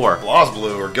 It's 4.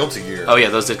 BlazBlue or Guilty Gear. Oh yeah,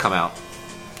 those did come out.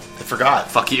 I forgot.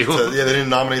 Fuck you. So, yeah, they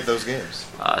didn't nominate those games.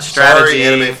 Strategy. Sorry,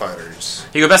 Anime Fighters.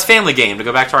 You go best family game, to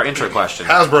go back to our intro question.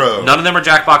 Hasbro. None of them are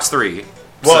Jackbox 3.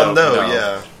 Well, no,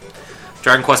 yeah.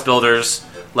 Dragon Quest Builders,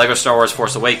 Lego Star Wars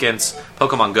Force Awakens,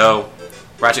 Pokemon Go,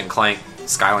 Ratchet & Clank,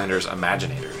 Skylanders,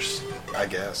 Imaginators. I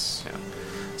guess. Yeah.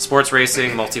 Sports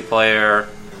racing, multiplayer,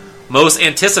 most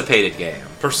anticipated game.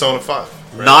 Persona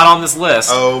 5. Right? Not on this list.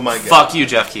 Oh my god. Fuck you,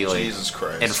 Jeff Keighley. Jesus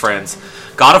Christ. And friends.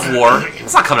 God of War.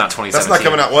 It's not coming out 2017. That's not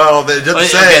coming out. Well, they didn't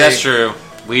say. Okay, that's true.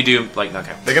 We do, like,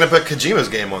 okay. They're going to put Kojima's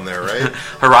game on there, right?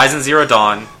 Horizon Zero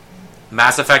Dawn,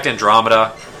 Mass Effect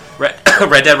Andromeda, Red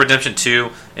Dead Redemption 2,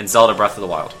 and Zelda Breath of the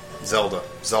Wild. Zelda.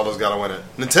 Zelda's got to win it.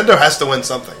 Nintendo has to win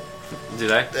something. Do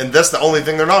they? And that's the only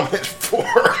thing they're nominated for.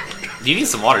 You need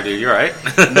some water, dude. You're right.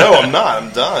 No, I'm not.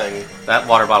 I'm dying. That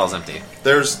water bottle's empty.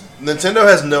 Nintendo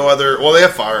has no other... Well, they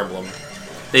have Fire Emblem.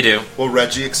 They do. Will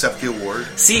Reggie accept the award?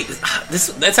 See,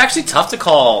 it's actually tough to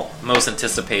call most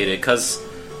anticipated, because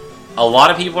a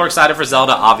lot of people are excited for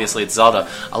Zelda. Obviously, it's Zelda.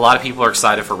 A lot of people are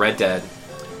excited for Red Dead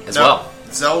as well.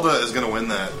 Zelda is going to win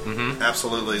that. Mm-hmm.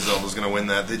 Absolutely, Zelda's going to win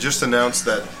that. They just announced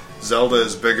that Zelda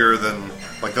is bigger than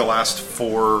like the last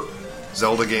 4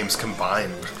 Zelda games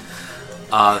combined.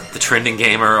 The Trending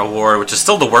Gamer Award, which is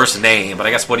still the worst name, but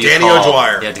I guess what do you Danny call...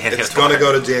 O'Dwyer. Yeah, Danny It's O'Dwyer. going to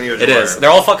go to Danny O'Dwyer. It is. They're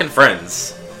all fucking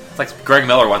friends. It's like Greg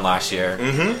Miller won last year.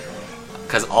 Mm-hmm.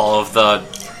 Because all of the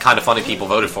kind of funny people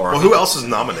voted for him. Well, who else is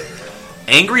nominated?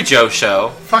 Angry Joe Show.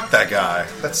 Fuck that guy.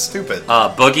 That's stupid.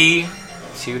 Boogie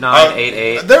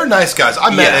 2988. They're nice guys. I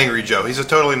met Yeah. Angry Joe. He's a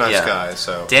totally nice Yeah. guy.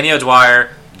 So Danny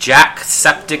O'Dwyer, Jack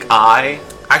Septic Eye,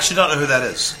 I actually don't know who that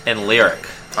is. and Lyric.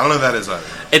 I don't know who that is either.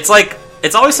 It's like,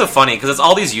 it's always so funny because it's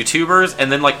all these YouTubers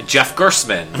and then like Jeff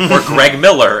Gerstmann or Greg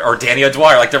Miller or Danny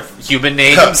O'Dwyer, like they're human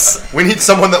names. We need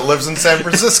someone that lives in San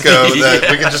Francisco that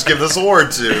we can just give this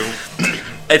award to.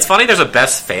 It's funny. There's a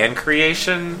best fan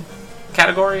creation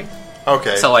category.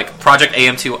 Okay. So like Project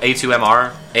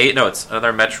A2MR. No, it's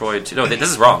another Metroid 2. No, this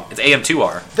is wrong. It's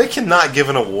AM2R. They cannot give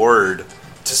an award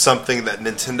to something that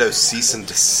Nintendo cease and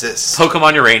desist.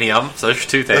 Pokemon Uranium. So there's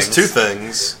 2 things. That's 2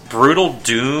 things. Brutal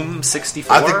Doom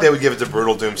 64. I think they would give it to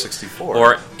Brutal Doom 64.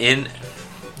 Or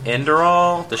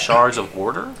Enderal, the Shards of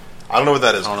Order. I don't know what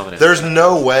that is. I don't know what it is. There's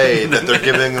no way that they're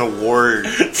giving an award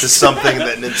to something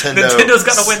that Nintendo's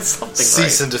got to win something,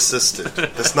 cease right? and desisted.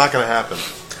 That's not going to happen.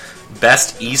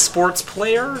 Best esports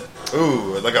player?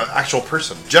 Ooh, like an actual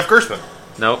person. Jeff Gerstmann.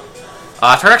 Nope.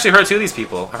 I've actually heard 2 of these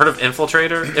people. I've heard of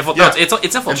Infiltrator. No, Yeah. it's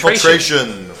Infiltration.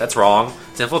 Infiltration. That's wrong.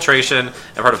 It's Infiltration.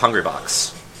 I've heard of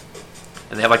Hungrybox.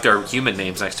 And they have like their human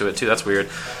names next to it too. That's weird.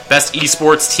 Best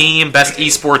esports team. Best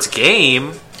esports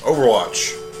game.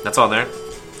 Overwatch. That's on there.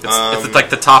 It's like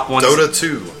the top ones. Dota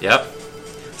 2. Yep.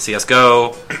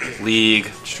 CSGO, League,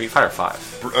 Street Fighter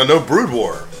 5. No Brood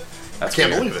War. That's I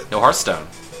can't weird. believe it. No Hearthstone.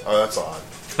 Oh, that's odd.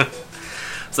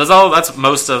 So that's all. That's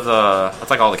most of the. That's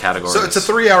like all the categories. So it's a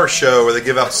 3-hour show where they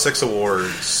give out 6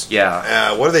 awards.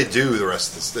 Yeah. What do they do the rest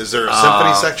of this? Is there a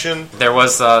symphony section? There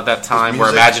was that time where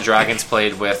music? Imagine Dragons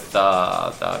played with the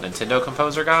Nintendo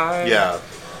composer guy. Yeah.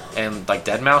 And like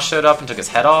Deadmau5 showed up and took his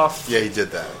head off. Yeah, he did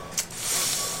that.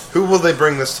 Who will they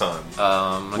bring this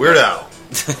time? Weird Al.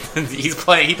 He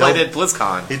played at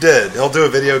BlizzCon. He did. He'll do a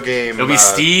video game. It'll be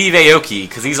Steve Aoki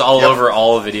because he's all over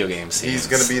all the video games. He's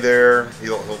going to be there.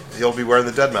 He'll be wearing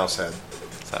the Deadmau5 head.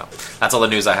 So that's all the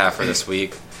news I have for this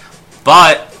week.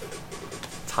 But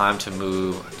time to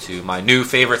move to my new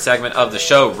favorite segment of the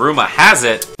show. Rumor has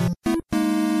it.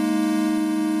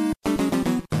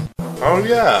 Oh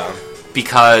yeah.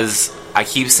 Because I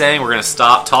keep saying we're going to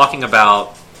stop talking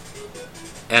about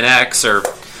NX or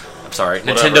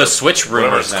Nintendo Switch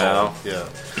rumors now. Yeah.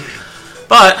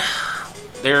 But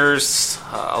there's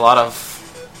a lot of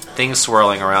things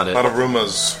swirling around it. A lot of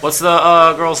rumors. What's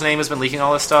the girl's name has been leaking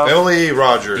all this stuff? Emily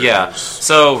Rogers. Yeah.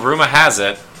 So rumor has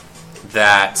it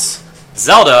that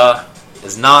Zelda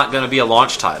is not going to be a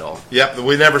launch title. Yep.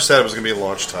 We never said it was going to be a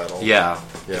launch title. Yeah.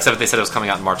 Yeah. Except they said it was coming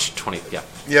out in March 20. Yeah.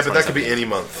 Yeah, but that could be any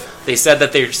month. They said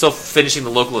that they're still finishing the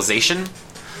localization,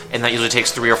 and that usually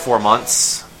takes 3 or 4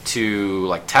 months to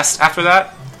like test after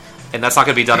that, and that's not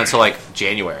going to be done until like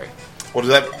January. Well,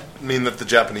 does that mean that the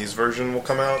Japanese version will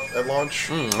come out at launch?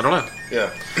 I don't know.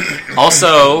 Yeah.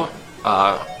 Also,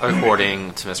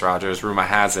 according to Miss Rogers, rumor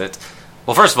has it.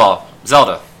 Well, first of all,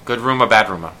 Zelda, good rumor, bad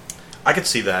rumor. I could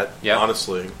see that. Yeah.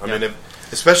 Honestly, I Yeah. mean,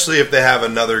 especially if they have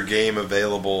another game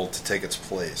available to take its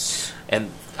place.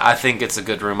 And I think it's a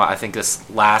good rumor. I think this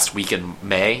last week in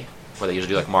May, where they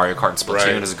usually do like Mario Kart and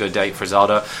Splatoon, Right. is a good date for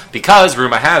Zelda, because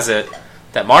rumor has it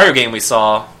that Mario game we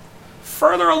saw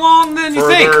further along than you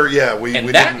think. Yeah, we And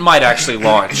we that didn't. might actually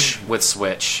launch with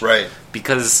Switch. Right.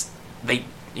 Because they,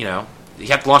 you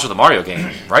have to launch with a Mario game,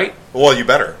 right? Well, you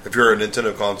better if you're a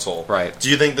Nintendo console. Right. Do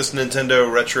you think this Nintendo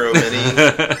Retro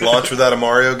Mini launched without a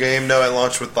Mario game? No, it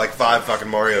launched with like 5 fucking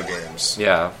Mario games,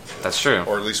 Yeah, that's true.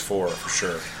 or at least 4 for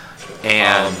sure.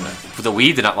 And the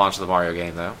Wii did not launch with a Mario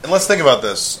game, though. And let's think about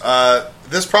this.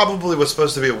 This probably was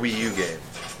supposed to be a Wii U game,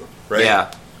 right?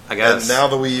 Yeah, I guess. And now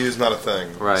the Wii U is not a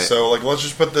thing. Right. So, like, let's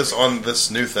just put this on this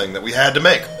new thing that we had to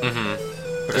make.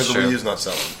 Mm-hmm. Because That's the true. Wii U's not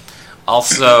selling.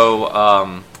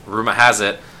 Also, rumor has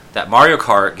it that Mario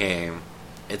Kart game,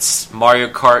 it's Mario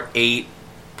Kart 8.5?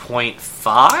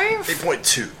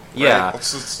 8.2. Yeah.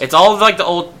 Right? It's all like the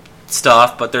old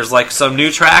stuff, but there's like some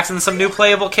new tracks and some new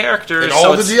playable characters. And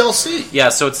all the DLC. Yeah,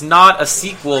 so it's not a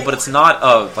sequel, but it's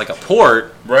not like a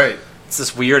port. Right. It's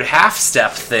this weird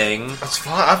half-step thing. That's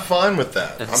fine. I'm fine with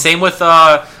that. And same with,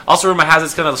 also rumor has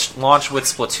it's going to launch with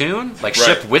Splatoon, like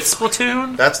ship with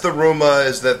Splatoon. That's the rumor,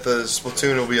 is that the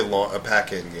Splatoon will be a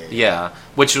pack-in game. Yeah,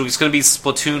 which is going to be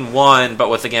Splatoon 1, but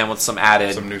with some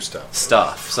added... Some new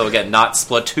stuff. So again, not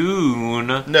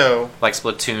Splatoon. No. Like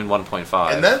Splatoon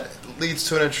 1.5. And that leads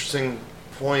to an interesting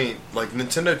point. Like,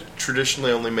 Nintendo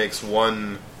traditionally only makes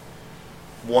one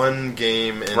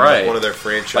game in like, one of their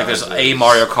franchises. Like there's a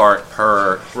Mario Kart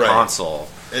per console.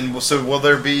 And so will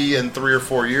there be in 3 or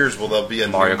 4 years, will there be a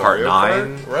Mario Kart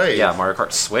 9? Right. Yeah, Mario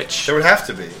Kart Switch. There would have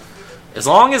to be. As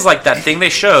long as like that thing they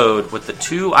showed with the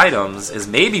 2 items is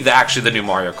maybe actually the new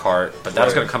Mario Kart, but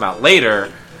that's going to come out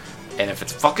later. And if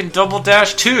it's fucking Double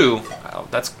Dash 2,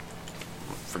 that's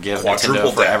forgive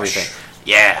Nintendo for everything.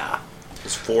 Yeah.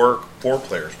 There's four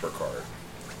players per card.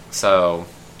 So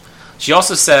she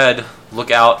also said,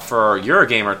 look out for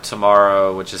Eurogamer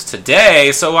tomorrow, which is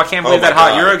today. So I can't believe that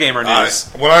hot Eurogamer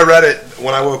news. When I read it,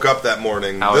 when I woke up that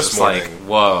morning, I was just like,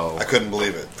 whoa. I couldn't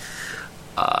believe it.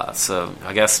 So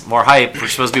I guess more hype. We're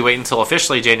supposed to be waiting until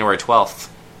officially January 12th.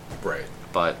 Right.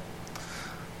 But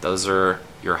those are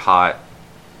your hot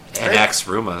NX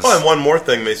rumors. Oh, and one more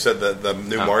thing, they said that the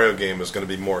new Mario game is going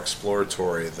to be more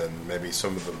exploratory than maybe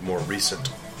some of the more recent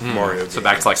Mario games. So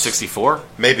back to like 64?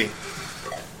 Maybe.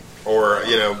 Or,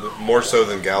 more so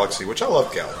than Galaxy, which I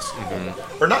love Galaxy.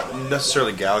 Or not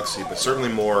necessarily Galaxy, but certainly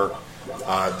more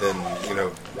than,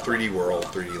 3D World,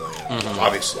 3D Land.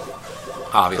 Obviously.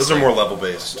 Those are more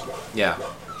level-based. Yeah.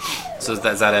 So is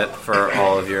that it for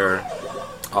all of the...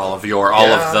 Oh,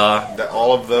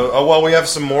 well, we have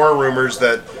some more rumors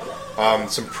that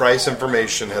some price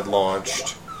information had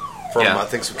launched from, I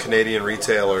think, some Canadian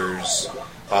retailers.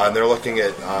 And they're looking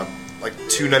at, like,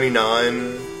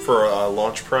 $2.99 for a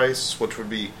launch price, which would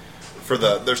be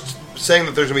they're saying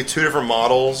that there's going to be 2 different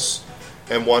models,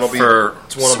 and one will be... For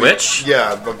Switch?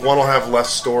 But one will have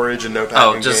less storage and no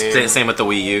packing just the same with the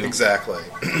Wii U? Exactly.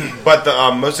 But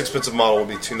the most expensive model will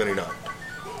be $2.99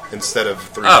 instead of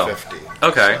 $3.50.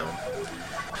 Okay. So.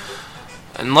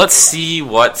 And let's see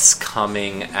what's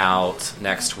coming out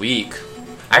next week.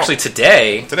 Actually,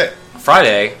 today,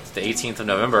 Friday, the 18th of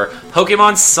November,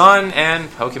 Pokemon Sun and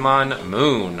Pokemon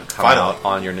Moon come out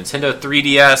on your Nintendo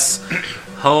 3DS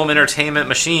home entertainment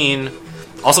machine.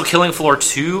 Also, Killing Floor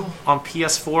 2 on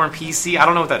PS4 and PC. I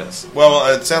don't know what that is. Well,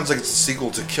 it sounds like it's a sequel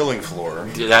to Killing Floor.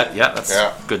 That's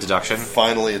good deduction.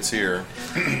 Finally, it's here.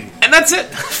 And that's it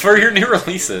for your new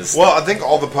releases. Well, I think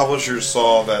all the publishers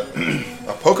saw that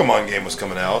a Pokemon game was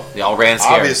coming out. They all ran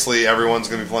scared. Obviously, everyone's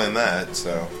going to be playing that.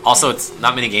 So also, it's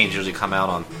not many games usually come out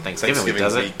on Thanksgiving week,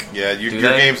 does it? Yeah, your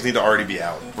games need to already be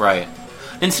out. Right.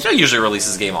 Nintendo usually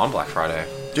releases a game on Black Friday.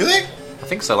 Do they? I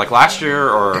think so. Like last year,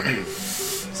 or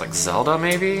it's like Zelda,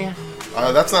 maybe.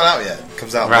 That's not out yet. It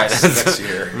comes out next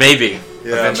year. Maybe.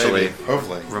 Yeah, eventually. Maybe.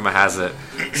 Hopefully. Rumor has it.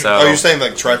 So. Oh, you're saying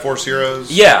like Triforce Heroes?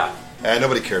 Yeah.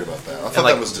 Nobody cared about that. I thought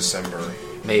that was December.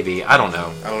 Maybe. I don't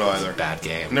know. I don't know either. Bad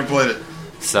game. Never played it.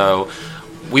 So,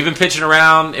 we've been pitching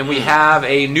around, and we have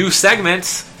a new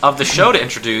segment of the show to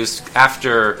introduce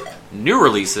after new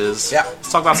releases. Yeah.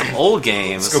 Let's talk about some old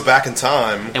games. Let's go back in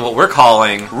time. And what we're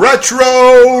calling...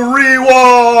 Retro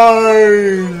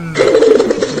Rewind!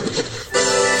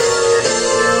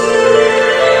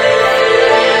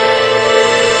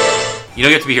 You know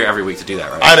you have to be here every week to do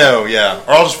that, right? I know, yeah.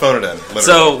 Or I'll just phone it in. Literally.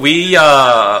 So we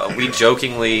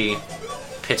jokingly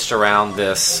pitched around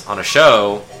this on a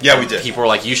show. Yeah, we did. People were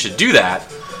like, you should do that.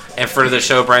 And for the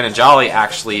show, Brandon Jolly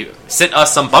actually sent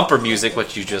us some bumper music,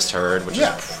 which you just heard, which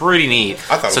is pretty neat.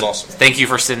 I thought it was awesome. Thank you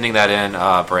for sending that in,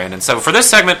 Brandon. So for this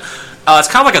segment, it's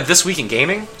kind of like a This Week in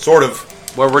Gaming. Sort of.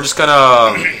 Where we're just going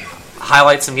to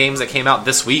highlight some games that came out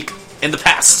this week. In the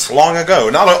past. Long ago.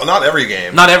 Not every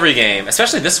game. Not every game.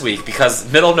 Especially this week, because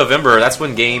middle of November, that's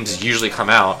when games usually come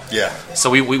out. Yeah. So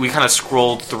we kind of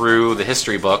scrolled through the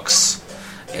history books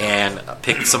and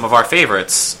picked some of our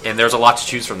favorites. And there's a lot to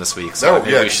choose from this week. So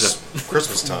maybe we should have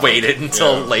Christmas time. waited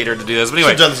until later to do this. But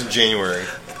anyway. Should have done this in January.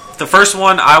 The first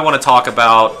one I want to talk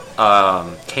about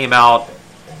came out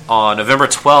on November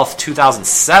 12th,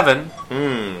 2007.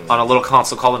 On a little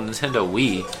console called the Nintendo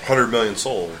Wii. 100 million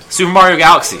sold. Super Mario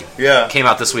Galaxy. Yeah. Came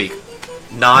out this week.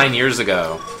 9 years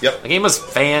ago. Yep. The game was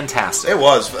fantastic. It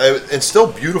was. It's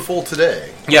still beautiful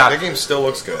today. Yeah. That game still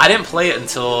looks good. I didn't play it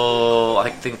until, I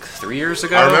think, 3 years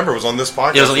ago. I remember it was on this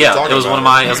podcast. It was one of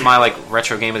my, it was my, like,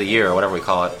 retro game of the year, or whatever we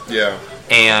call it. Yeah.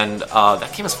 And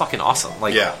that game is fucking awesome.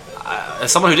 Like, Yeah.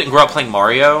 As someone who didn't grow up playing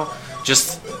Mario,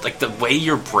 just, like, the way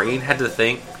your brain had to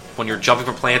think when you're jumping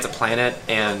from planet to planet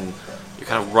and you're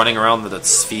kind of running around the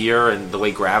sphere and the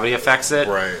way gravity affects it.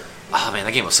 Right. Oh, man,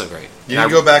 that game was so great. You need to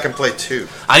go back and play 2.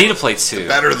 I need to play 2.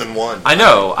 Better than 1. I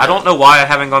know. I don't know why I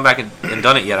haven't gone back and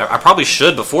done it yet. I probably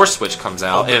should before Switch comes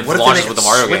out. Oh, and what it if launches they make with a the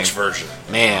Mario Switch game. version?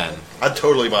 Man, I'd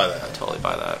totally buy that. I'd totally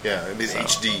buy that. Yeah, it'd be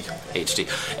HD.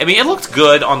 HD. I mean, it looked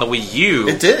good on the Wii U.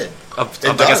 It did. I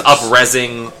guess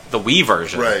up-resing the Wii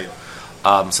version. Right.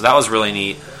 So that was really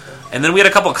neat. And then we had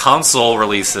a couple console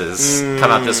releases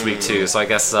come out this week too. So I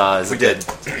guess We did.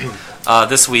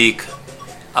 This week,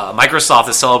 Microsoft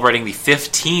is celebrating the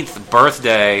 15th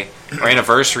birthday or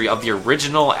anniversary of the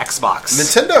original Xbox.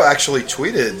 Nintendo actually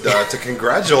tweeted to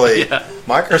congratulate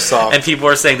Microsoft. And people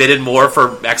are saying they did more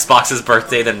for Xbox's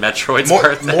birthday than Metroid's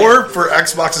birthday. More for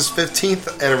Xbox's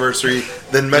 15th anniversary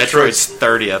than Metroid's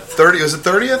 30th. 30. Was it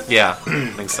 30th? Yeah, I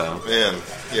think so. Man,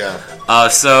 yeah.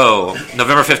 So,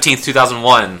 November 15th,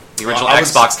 2001, the original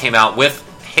Xbox came out with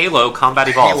Halo Combat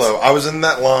Evolved. Halo. I was in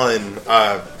that line,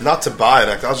 not to buy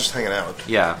it. I was just hanging out.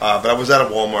 Yeah. But I was at a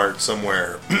Walmart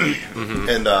somewhere,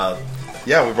 and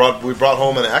we brought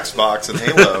home an Xbox and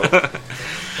Halo,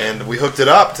 and we hooked it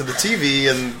up to the TV,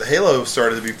 and Halo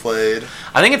started to be played.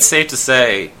 I think it's safe to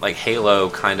say, like, Halo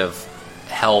kind of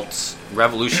helped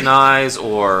revolutionize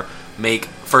or make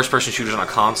first-person shooters on a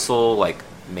console, like,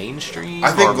 mainstream.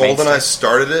 I think or GoldenEye mainstream.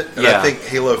 started it, and I think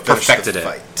Halo finished Perfected the it.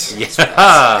 fight.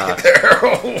 Yeah.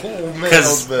 Oh man, that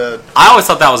was bad. I always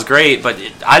thought that was great, but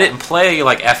I didn't play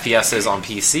like FPSs on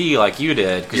PC like you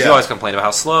did because you always complained about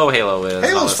how slow Halo is.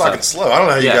 Halo's fucking slow. I don't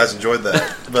know how you guys enjoyed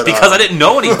that, but because I didn't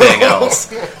know anything else.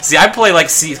 See, I play like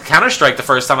Counter-Strike the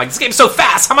first time. Like, this game's so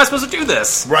fast. How am I supposed to do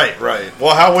this? Right.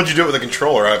 Well, how would you do it with a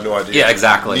controller? I have no idea. Yeah,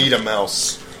 exactly. You need a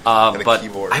mouse and a but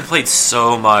keyboard. I played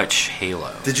so much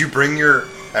Halo. Did you bring your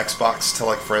Xbox to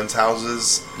like friends'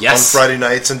 houses on Friday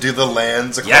nights and do the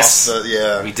LANs across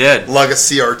the we did lug a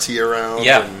CRT around?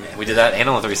 Yeah, we did that and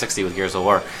on the 360 with Gears of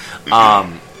War.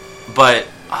 But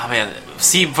oh man,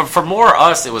 see for more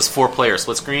us it was 4-player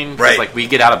split screen. Right, like we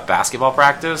get out of basketball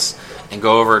practice and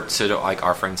go over to like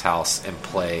our friend's house and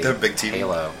play. They're big TV.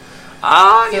 Halo.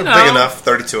 Big enough,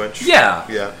 32-inch.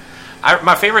 Yeah.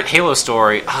 My favorite Halo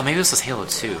story. Maybe this was Halo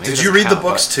 2. Maybe Did you read the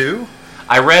books too?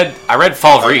 I read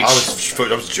Fall of Reach.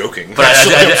 I was joking, but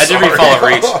I did read Fall of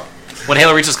Reach. When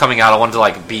Halo Reach was coming out, I wanted to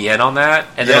like be in on that,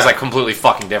 and it was like completely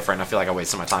fucking different. I feel like I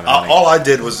wasted my time. All I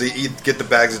did was get the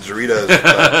bags of Doritos,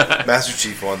 with Master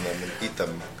Chief on them, and eat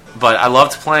them. But I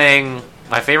loved playing.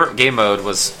 My favorite game mode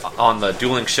was on the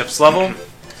dueling ships level,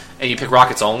 and you pick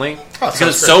rockets only because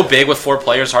it's so big with 4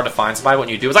 players. It's hard to find somebody. When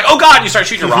you do, it's like, oh god, and you start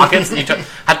shooting your rockets, and you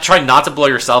have to try not to blow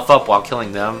yourself up while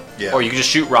killing them, or you can just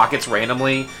shoot rockets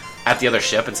randomly at the other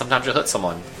ship, and sometimes you'll hit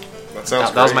someone. That sounds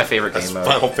great. That was my favorite game mode.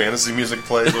 Final Fantasy music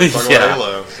plays when talking about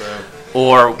Halo. So.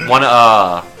 Or one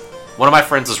of my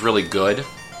friends was really good,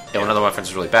 and one of my friends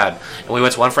was really bad. And we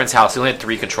went to one friend's house. He only had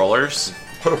 3 controllers.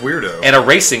 What a weirdo. And a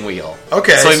racing wheel.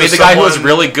 Okay. So he made the guy who was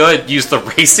really good use the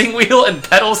racing wheel and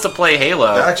pedals to play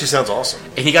Halo. That actually sounds awesome.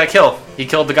 And he got a kill. He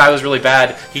killed the guy who was really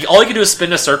bad. All he could do is spin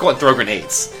in a circle and throw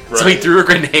grenades. Right. So he threw a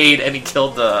grenade and he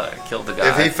killed the guy.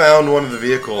 If he found one of the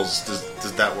vehicles,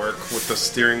 does that work with the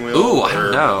steering wheel? Ooh, I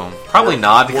don't know. Probably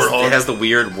not because Warthog? it has the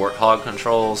weird Warthog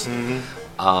controls.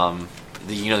 Mm-hmm.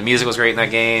 The music was great in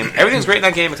that game. Everything's great in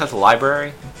that game except the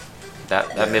library.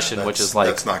 That mission, which is like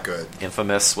that's not good.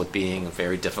 Infamous with being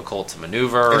very difficult to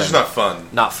maneuver. It's just not fun.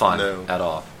 Not fun at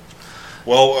all.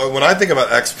 Well, when I think about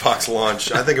Xbox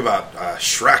launch, I think about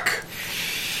Shrek,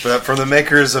 from the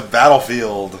makers of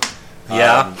Battlefield.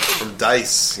 From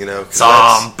DICE,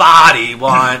 Somebody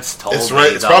once told me.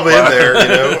 It's probably in there,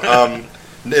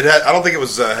 I don't think it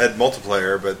was had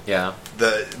multiplayer, but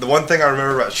the one thing I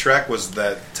remember about Shrek was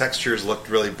that textures looked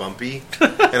really bumpy,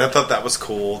 and I thought that was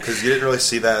cool because you didn't really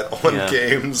see that on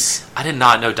games. I did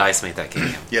not know DICE made that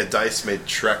game. Yeah, DICE made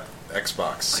Shrek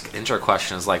Xbox. Like, intro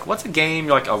question is like, what's a game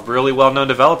like a really well-known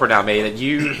developer now made that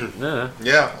you?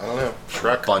 Yeah, I don't know.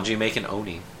 Shrek. Bungie making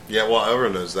Oni. Yeah, well,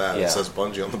 everyone knows that. Yeah. It says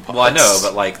Bungie on the box. Well, I know,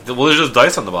 but like, there's just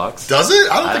DICE on the box. Does it?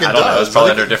 I don't think it does. Know. It's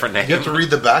probably under a different name. You have to read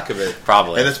the back of it.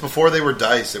 Probably. And it's before they were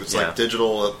DICE. It was like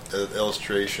digital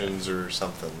illustrations or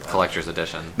something. Collector's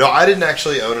edition. No, I didn't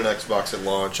actually own an Xbox at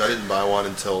launch. I didn't buy one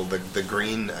until the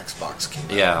green Xbox came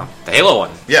out. Yeah, the Halo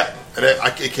one. Yeah, and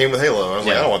it came with Halo. I was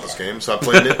like, I don't want this game, so I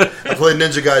played it. I played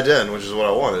Ninja Gaiden, which is what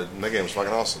I wanted, and that game was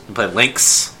fucking awesome. You played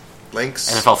Lynx,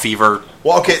 Lynx, NFL Fever.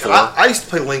 Well, okay, I used to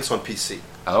play Lynx on PC.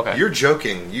 Oh, okay. You're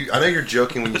joking. I know you're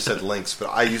joking when you said Lynx, but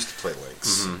I used to play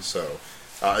Lynx. Mm-hmm. So,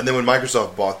 and then when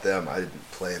Microsoft bought them, I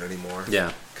didn't play it anymore.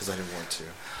 Yeah. Because I didn't want to.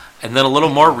 And then a little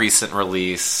more recent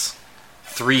release.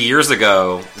 3 years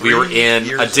ago, we were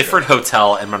in a different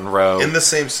hotel in Monroe. In the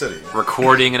same city.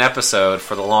 Recording an episode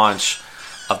for the launch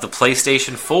of the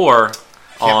PlayStation 4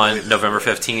 on November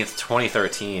 15th,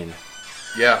 2013.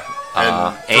 Yeah.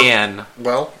 And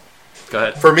well, go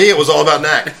ahead. For me, it was all about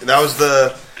Knack. That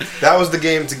was the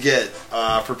game to get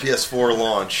for PS4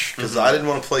 launch, because I didn't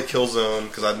want to play Killzone,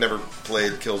 because I'd never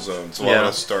played Killzone, so I wanted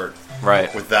to start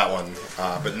with that one.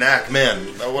 But Knack, man,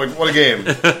 what a game.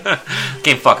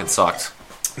 Game fucking sucked.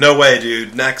 No way,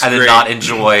 dude. Knack's great. I did not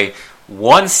enjoy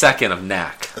 1 second of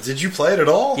Knack. Did you play it at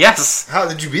all? Yes. How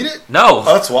did you beat it? No.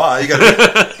 Oh, that's why you got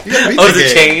to beat the does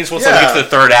it change once we get to the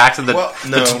third act and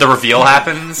the reveal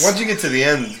happens? Once you get to the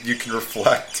end, you can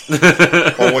reflect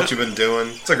on what you've been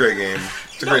doing. It's a great game.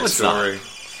 It's a great story.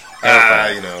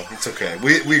 It's okay.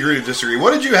 We agree to disagree.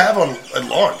 What did you have at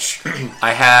launch?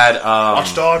 I had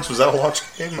Watch Dogs. Was that a launch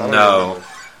game? No,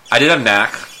 I did have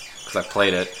Knack because I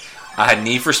played it. I had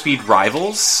Need for Speed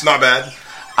Rivals. Not bad.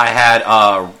 I had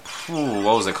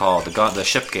what was it called? The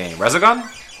ship game, Resogun.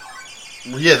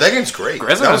 Yeah, that game's great.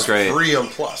 Resogun's that was great. Free on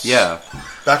Plus. Yeah,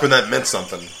 back when that meant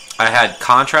something. I had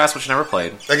Contrast, which I never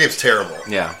played. That game's terrible.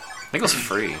 Yeah, I think it was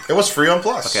free. It was free on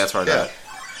Plus. Okay, that's what I got.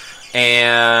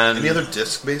 And any other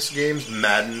disc-based games?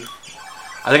 Madden.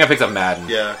 I think I picked up Madden.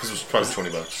 Yeah, because it was probably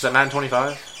 $20. Is that Madden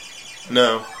 25?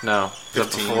 No.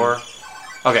 15. Before?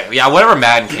 Okay, yeah, whatever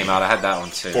Madden came out, I had that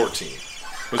one too. 14.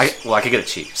 I could get it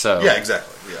cheap. So yeah,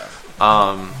 exactly. Yeah.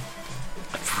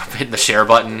 Hitting the share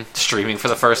button, streaming for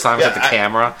the first time with the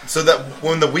camera. So that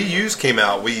when the Wii U's came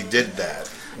out, we did that.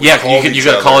 You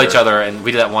could call each other, and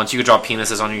we did that once. You could draw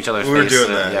penises on each other's faces. We were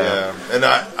doing that, yeah. And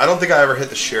I don't think I ever hit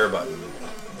the share button.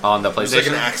 On the PlayStation? It was like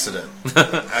an accident.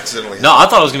 Accidentally. No, I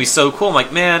thought it was going to be so cool. I'm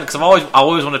like, man, because I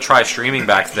always wanted to try streaming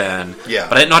back then. Yeah.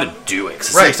 But I didn't know how to do it, because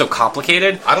it seemed so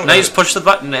complicated. I don't know. And I just pushed the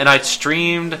button, and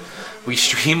we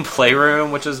streamed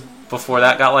Playroom, which is before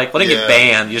that got didn't get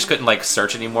banned. You just couldn't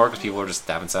search anymore because people were just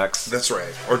having sex. That's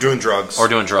right. Or doing drugs. Or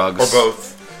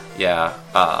both. Yeah.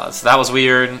 So that was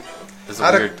weird.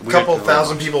 I had a couple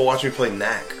thousand people watch me play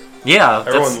Knack. Yeah.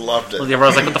 Everyone loved it. Everyone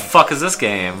was like, what the fuck is this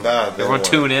game? Everyone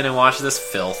tune in and watch this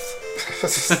filth.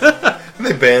 And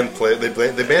they banned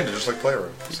it just like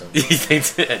Playroom. So. They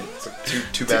did. It's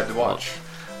too bad to watch.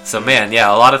 So man,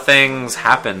 yeah, a lot of things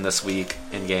happened this week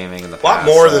in gaming in the past. A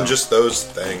lot more than just those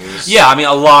things. Yeah, I mean,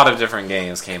 a lot of different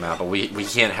games came out, but we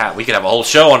could have a whole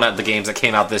show on the games that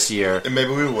came out this year, and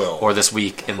maybe we will, or this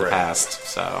week in the past.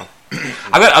 So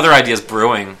I've got other ideas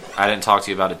brewing. I didn't talk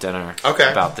to you about at dinner.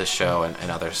 About this show and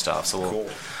other stuff. So we'll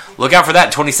look out for that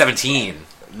in 2017.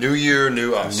 New year,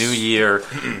 new us. New year,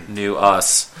 new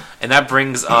us. And that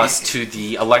brings us to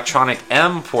the Electronic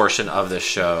M portion of this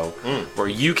show, where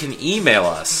you can email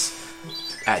us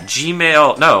at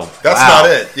Gmail. No. That's not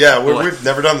it. Yeah, we've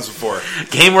never done this before.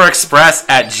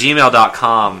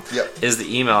 GameWareExpress@gmail.com is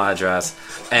the email address.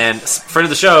 And friend of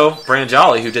the show, Brandon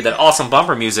Jolly, who did that awesome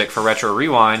bumper music for Retro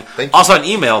Rewind, also had an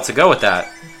email to go with that.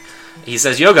 He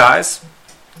says, yo guys,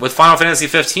 with Final Fantasy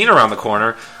 15 around the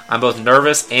corner, I'm both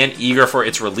nervous and eager for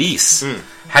its release.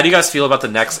 How do you guys feel about the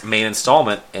next main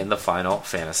installment in the Final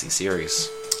Fantasy series?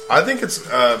 I think it's,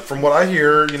 from what I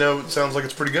hear, it sounds like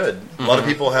it's pretty good. A lot of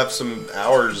people have some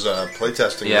hours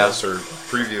playtesting this or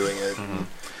previewing it.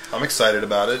 I'm excited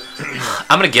about it.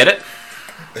 I'm going to get it.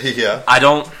 Yeah. I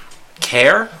don't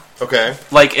care. Okay.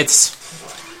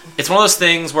 It's one of those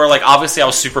things where, obviously I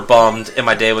was super bummed and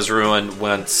my day was ruined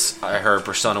once I heard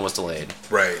Persona was delayed.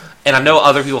 Right. And I know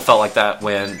other people felt like that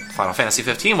when Final Fantasy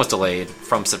 15 was delayed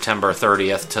from September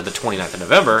 30th to the 29th of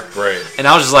November. Right. And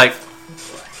I was just like,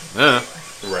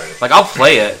 Right. I'll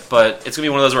play it, but it's going to be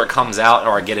one of those where it comes out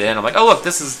or I get it in. I'm like, oh, look,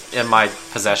 this is in my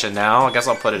possession now. I guess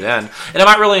I'll put it in. And I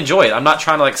might really enjoy it. I'm not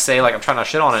trying to, say, I'm trying to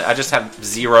shit on it. I just have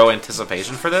zero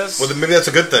anticipation for this. Well, then maybe that's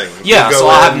a good thing. Yeah, so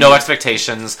I'll have no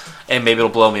expectations, and maybe it'll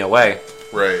blow me away.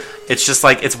 Right. It's just,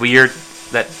 it's weird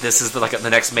that this is, the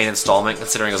next main installment,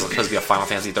 considering it was supposed to be a Final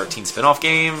Fantasy 13 spin-off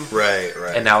game. Right.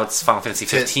 And now it's Final Fantasy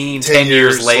 15, 10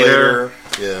 years later.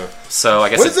 Yeah. So I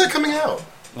guess... When is that coming out?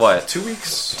 What? 2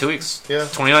 weeks? 2 weeks. Yeah.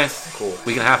 29th. Cool.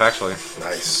 Week and a half, actually.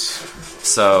 Nice.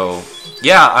 So,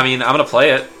 yeah, I mean, I'm going to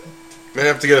play it. I'm going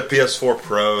to have to get a PS4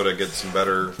 Pro to get some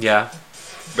better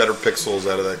pixels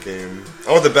out of that game.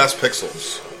 I want the best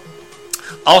pixels.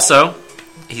 Also,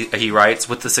 he writes,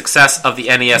 with the success of the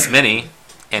NES Mini,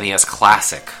 NES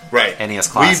Classic. Right. NES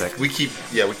Classic. We keep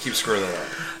screwing that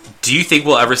up. Do you think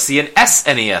we'll ever see an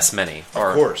SNES Mini? Or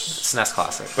Of course. SNES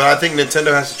Classic? But I think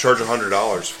Nintendo has to charge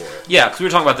 $100 for it. Yeah, because we were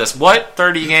talking about this. What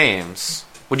 30 games?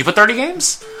 Would you put 30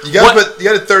 games? You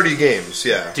gotta 30 games,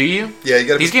 yeah. Do you? Yeah, you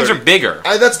gotta These put games 30. are bigger.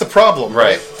 That's the problem,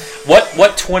 right?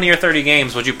 What 20 or 30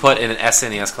 games would you put in an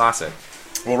SNES Classic?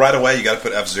 Well, right away you gotta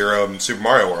put F-Zero and Super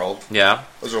Mario World. Yeah.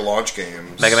 Those are launch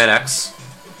games. Mega Man X.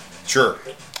 Sure.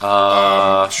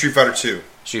 Street Fighter 2.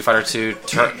 Street Fighter 2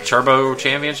 Turbo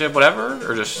Championship, whatever?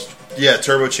 Or just... Yeah,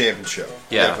 Turbo Championship.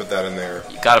 Yeah. You gotta put that in there.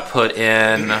 You gotta put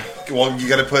in... Well, you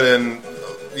gotta put in,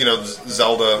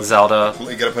 Zelda.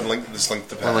 You gotta put Link to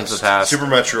the Past. Link to the Past. Super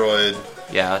Metroid.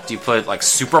 Yeah. Do you put, like,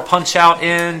 Super Punch-Out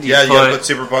in? You gotta put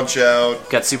Super Punch-Out.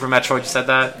 Got Super Metroid, you said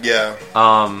that? Yeah.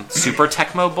 Super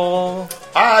Tecmo Bowl?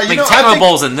 Tecmo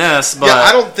Bowl's in this, but... Yeah,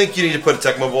 I don't think you need to put a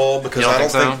Tecmo Bowl because I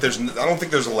don't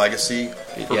think there's a legacy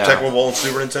for Tecmo Bowl and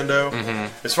Super Nintendo.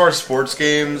 Mm-hmm. As far as sports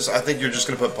games, I think you're just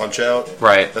going to put Punch-Out.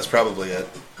 Right. That's probably it.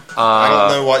 I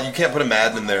don't know why you can't put a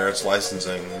Madden in there. It's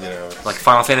licensing, Like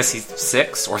Final Fantasy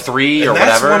 6 or 3 or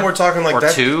that's whatever. When we're talking like or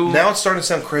that. 2. Now it's starting to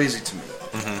sound crazy to me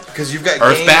because you've got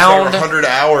Earthbound. games that are 100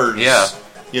 hours. Yeah.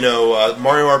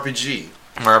 Mario RPG.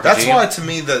 That's why to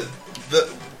me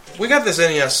we got this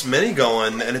NES Mini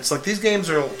going, and it's like these games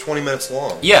are 20 minutes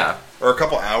long. Yeah. Or a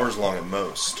couple hours long at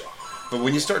most. But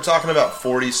when you start talking about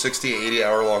 40, 60, 80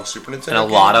 hour long Super Nintendo and a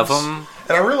games, lot of them.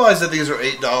 And I realize that these are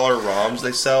 $8 ROMs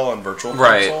they sell on Virtual Console.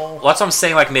 Right. Well, that's what I'm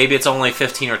saying. Like maybe it's only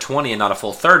 15 or 20 and not a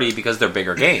full 30 because they're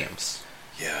bigger games.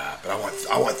 Yeah, but I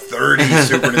want 30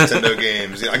 Super Nintendo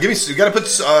games. You got to put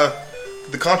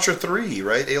the Contra 3,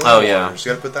 right? Alien Wars. Yeah. You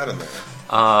got to put that in there.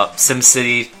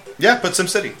 SimCity. Yeah, put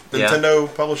SimCity.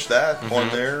 Nintendo published that on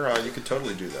there. You could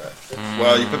totally do that.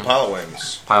 Well, you put Pilot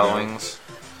Wings. Wings.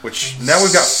 Which now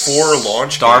we've got 4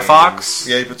 launch Star games. Fox?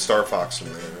 Yeah, you put Star Fox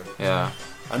in there. Yeah.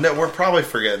 I know we're probably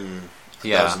forgetting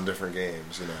 1,000 different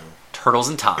games, Turtles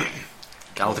in Time.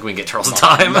 I don't think we can get Turtles in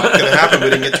Time. Not gonna happen. We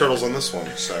didn't get Turtles on this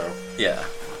one, so yeah.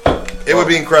 It would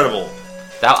be incredible.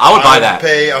 I would buy that.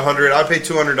 I'd pay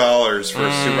 $200 for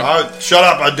a Super. Shut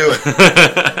up! I'd do it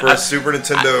for a Super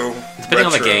Nintendo. Depending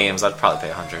on the retro. games, I'd probably pay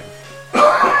 $100.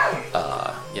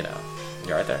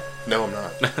 You're right there. No, I'm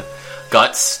not.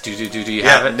 Guts. Do you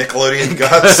have it? Nickelodeon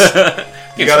Guts.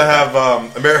 You gotta have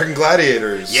American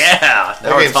Gladiators. Yeah,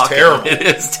 that game's terrible. It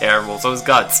is terrible. So is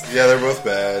Guts. Yeah, they're both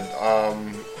bad.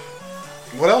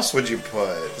 What else would you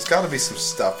put? There's got to be some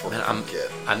stuff we can get.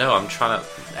 I know. I'm trying to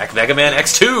Mega Man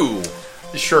X2.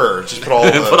 Sure, just put all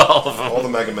the put all of them. All the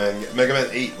Mega Man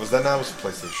 8 was that? Not was a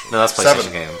PlayStation. No, that's a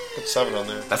PlayStation game. Put 7 on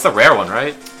there. That's the rare one,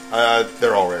 right?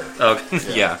 They're all rare. Oh,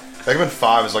 yeah. Mega Man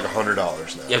 5 is like $100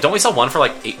 now. Yeah, don't we sell one for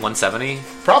like $170?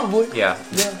 Probably. Yeah.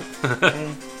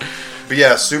 But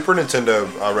yeah, Super Nintendo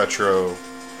retro.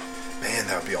 Man,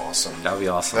 that would be awesome. That would be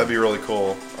awesome. That'd be really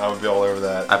cool. I would be all over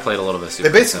that. I played a little bit of Super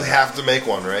They basically Nintendo. have to make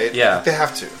one, right? Yeah. They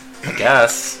have to. I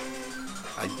guess.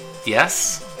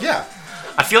 Yes? Yeah.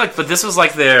 I feel like, but this was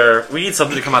like we need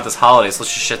something to come out this holiday, so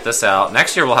let's just shit this out.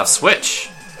 Next year we'll have Switch.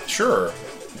 Sure.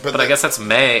 But I guess that's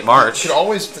March. You could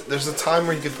always, there's a time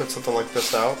where you could put something like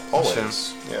this out. Always. Sure.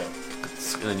 Yeah.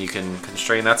 And then you can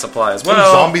constrain that supply as When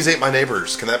well. Zombies Ate My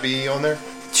Neighbors. Can that be on there?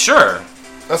 Sure.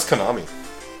 That's Konami.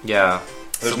 Yeah.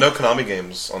 There's no Konami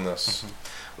games on this.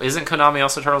 Isn't Konami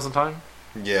also Turtles in Time?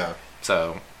 Yeah.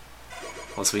 So,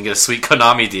 unless we can get a sweet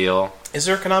Konami deal. Is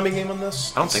there a Konami game on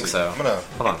this? I don't think so. I'm gonna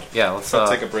hold on. Yeah, let's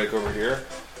take a break over here.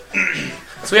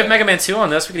 So we have Mega Man 2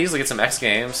 on this. We could easily get some X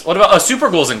games. What about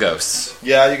Super Ghouls and Ghosts?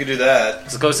 Yeah, you could do that.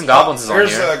 Because Ghosts and Goblins is on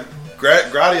here.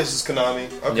 Gradius is Konami.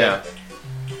 Okay. Yeah.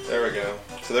 There we go.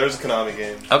 So there's a Konami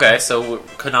game. Okay, so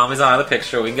Konami's out of the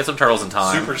picture. We can get some Turtles in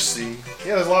Time. Super C.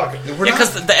 Yeah, there's a lot of...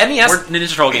 because the NES Ninja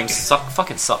Turtle games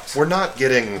fucking sucked. We're not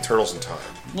getting Turtles in Time.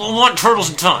 We want Turtles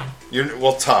in Time.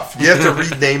 Tough. You have to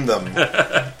rename them.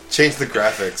 Change the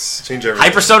graphics. Change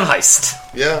everything. Hyperstone Heist.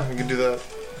 Yeah, we can do that.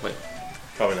 Wait.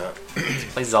 Probably not.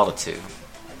 Play Zelda 2. You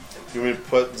want me to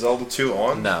put Zelda 2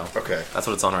 on? No. Okay. That's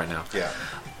what it's on right now. Yeah.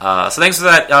 So thanks for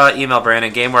that email,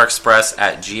 Brandon.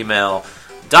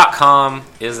 GamewareExpress@gmail.com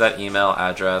is that email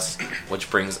address, which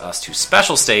brings us to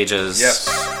special stages. Yes.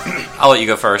 I'll let you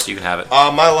go first. You can have it.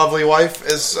 My lovely wife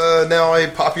is now a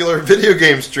popular video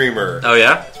game streamer. Oh,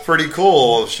 yeah? It's pretty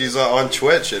cool. She's on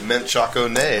Twitch at Mint Choco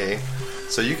Nay.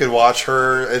 So you could watch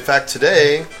her. In fact,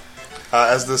 today,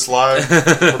 as this live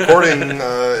recording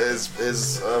is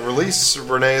released,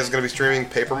 Renee is going to be streaming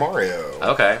Paper Mario.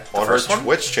 Okay. On her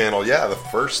Twitch channel. Yeah, the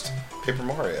first Paper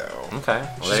Mario. Okay.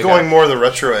 Well, she's going more the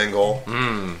retro angle.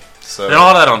 So and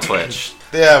all that on Twitch.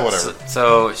 Yeah, whatever.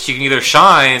 So she can either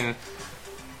shine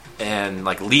and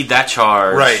like lead that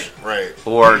charge, right,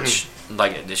 or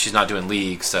like she's not doing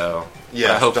League. So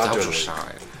yeah, I hope she'll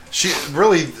shine. She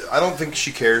really, I don't think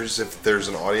she cares if there's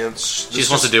an audience. She just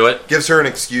wants to do it. Gives her an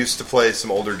excuse to play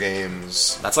some older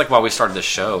games. That's like why we started this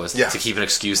show, is to keep an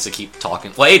excuse to keep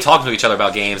talking. Well, talking to each other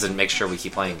about games and make sure we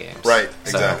keep playing games. Right,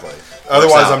 exactly.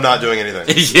 Otherwise, I'm not doing anything.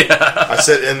 Yeah. I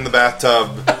sit in the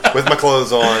bathtub with my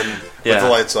clothes on, with the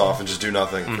lights off, and just do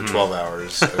nothing for 12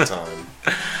 hours at a time.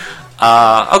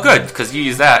 Good, because you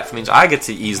use that. It means I get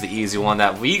to use the easy one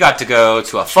that we got to go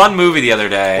to a fun movie the other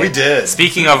day. We did.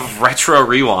 Speaking of retro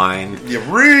rewind. Yeah,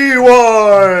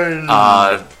 rewind!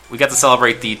 We got to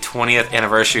celebrate the 20th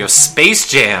anniversary of Space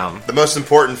Jam. The most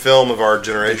important film of our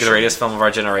generation. The greatest film of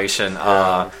our generation.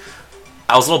 Yeah.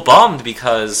 I was a little bummed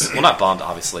because, well, not bummed,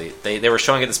 obviously. They were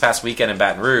showing it this past weekend in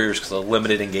Baton Rouge because of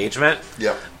limited engagement.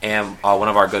 Yep. And one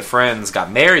of our good friends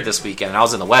got married this weekend, and I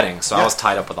was in the wedding, so I was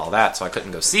tied up with all that, so I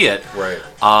couldn't go see it. Right.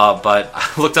 But I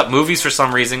looked up movies for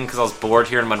some reason because I was bored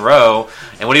here in Monroe.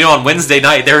 And what do you know, on Wednesday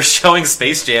night, they were showing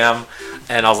Space Jam,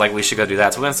 and I was like, we should go do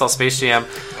that. So we went and saw Space Jam.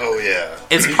 Oh, yeah.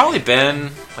 It's probably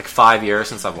been like 5 years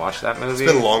since I've watched that movie.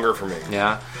 It's been longer for me.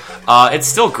 Yeah. It's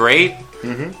still great.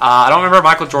 Mm-hmm. I don't remember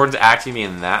Michael Jordan's acting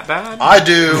being that bad. I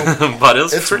do. But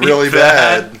it's pretty really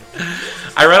bad.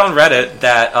 I read on Reddit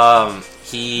that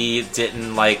he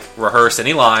didn't rehearse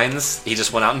any lines. He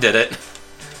just went out and did it.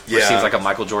 Which seems like a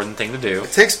Michael Jordan thing to do.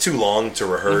 It takes too long to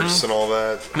rehearse and all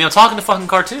that. I mean, I'm talking to fucking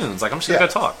cartoons. I'm just going to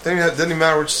go talk. Doesn't even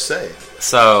matter what you say.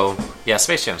 So, yeah,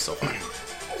 Space Jam's still fun.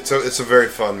 So it's a very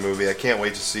fun movie. I can't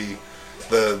wait to see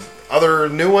the other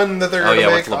new one that they're going to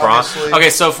make. With LeBron. Obviously. Okay,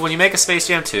 so when you make a Space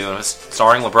Jam 2 and it's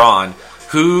starring LeBron,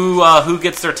 who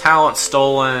gets their talent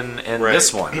stolen in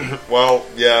this one? Well,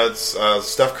 yeah, it's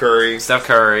Steph Curry.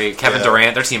 Kevin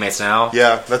Durant, they're teammates now.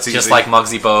 Yeah, that's easy. Just like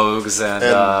Muggsy Bogues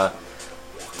and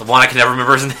the one I can never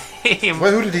remember his name.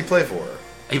 Wait, who did he play for?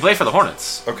 He played for the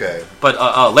Hornets. Okay.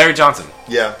 But Larry Johnson.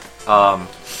 Yeah. So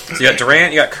you got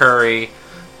Durant, you got Curry.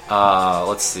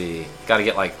 Let's see. Got to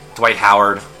get Dwight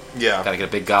Howard. Yeah. Got to get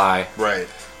a big guy. Right.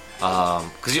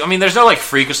 Because there's no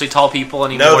freakishly tall people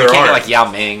anymore. No, you can't get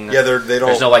Yao Ming. Yeah, they don't.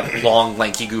 There's no long,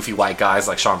 lanky, goofy white guys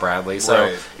like Sean Bradley. So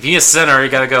if you need a center, you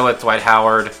got to go with Dwight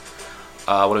Howard.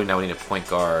 What do we know? We need a point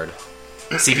guard.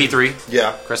 CP3.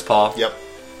 Yeah. Chris Paul. Yep.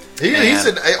 He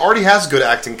already has good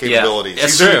acting capabilities. Yeah,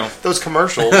 it's true. Those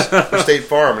commercials for State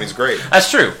Farm, and he's great.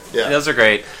 That's true. Yeah. Those are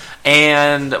great.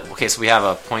 And okay, so we have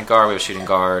a point guard, we have a shooting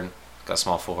guard, got a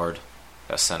small forward,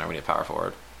 got a center, we need a power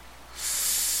forward.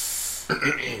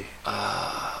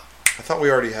 I thought we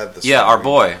already had this. Yeah, our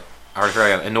boy,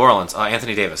 in New Orleans,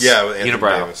 Anthony Davis. Yeah, with Anthony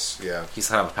Unibrow. Davis. Yeah, he's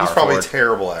kind of a power He's probably forward. a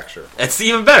terrible actor. It's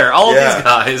even better. All of these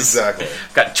guys. Exactly.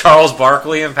 Got Charles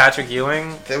Barkley and Patrick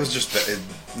Ewing. That was just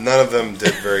none of them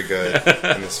did very good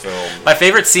in this film. My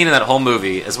favorite scene in that whole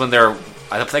movie is when they're.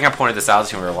 I think I pointed this out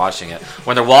to you when we were watching it.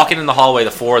 When they're walking in the hallway,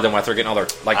 the four of them, after getting all their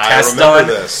tests done, and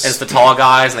it's the tall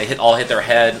guys, and they all hit their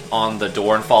head on the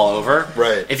door and fall over.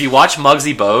 Right. If you watch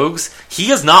Muggsy Bogues,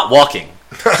 he is not walking.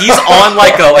 He's on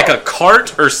like a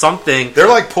cart or something. They're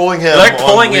pulling him. They're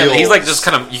pulling him. Wheels. He's just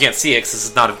kind of, you can't see it because this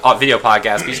is not a video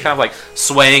podcast. But he's kind of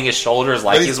swaying his shoulders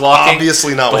like he's walking.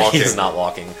 Obviously not walking. He's not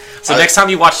walking. So next time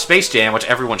you watch Space Jam, which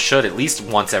everyone should at least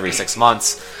once every 6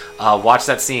 months, watch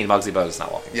that scene. Muggsy Bogues is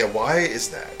not walking. Yeah. Why is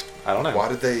that? I don't know. Why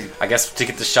did they? I guess to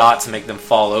get the shot to make them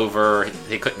fall over,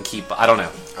 they couldn't keep. I don't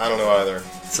know. I don't know either.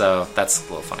 So that's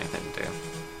a little funny thing to do.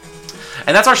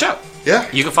 And that's our show. Yeah.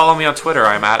 You can follow me on Twitter.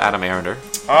 I'm at Adam Arender.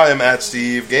 I am at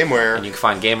Steve Gameware. And you can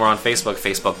find Gameware on Facebook,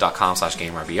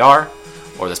 facebook.com/GamewareBR,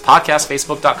 or this podcast,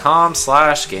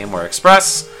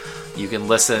 facebook.com/GamewareExpress. You can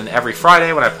listen every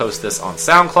Friday when I post this on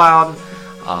SoundCloud,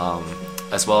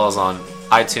 as well as on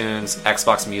iTunes,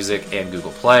 Xbox Music, and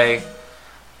Google Play.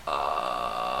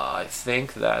 I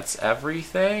think that's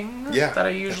everything that I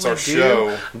usually that's our do.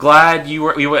 Show. Glad we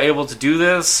were able to do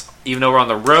this, even though we're on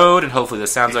the road, and hopefully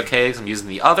this sounds okay because I'm using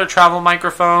the other travel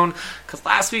microphone, because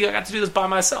last week I got to do this by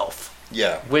myself.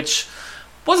 Yeah. Which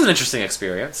was an interesting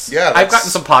experience. Yeah. I've gotten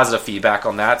some positive feedback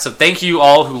on that, so thank you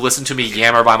all who listened to me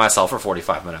yammer by myself for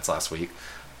 45 minutes last week.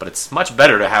 But it's much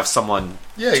better to have someone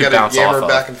to bounce gotta off yammer of.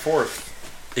 back and forth.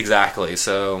 Exactly,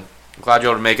 so I'm glad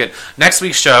you're able to make it. Next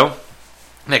week's show,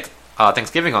 Nick,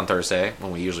 Thanksgiving on Thursday,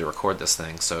 when we usually record this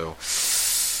thing, so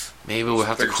maybe we'll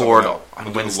have to record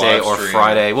on Wednesday or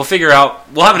Friday. We'll figure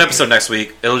out. We'll have an episode next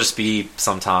week. It'll just be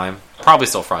sometime. Probably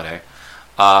still Friday.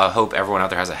 Hope everyone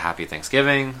out there has a happy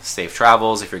Thanksgiving. Safe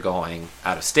travels if you're going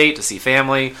out of state to see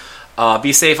family.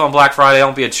 Be safe on Black Friday.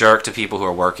 Don't be a jerk to people who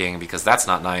are working, because that's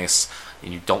not nice.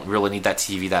 And you don't really need that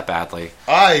TV that badly.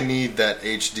 I need that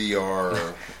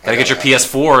HDR. Gotta get your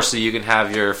PS4 so you can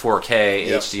have your 4K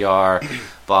HDR.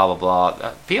 blah, blah,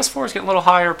 blah. PS4 is getting a little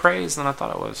higher praise than I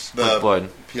thought it was. The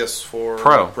PS4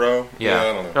 Pro. Yeah, I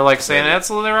don't know. They're like saying they're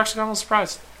actually kind of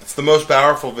surprised. It's the most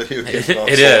powerful video game console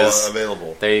It is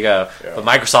available. There you go. Yeah. But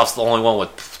Microsoft's the only one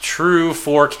with true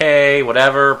 4K,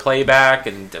 whatever, playback,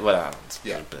 and whatever.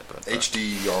 Yeah.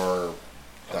 HDR,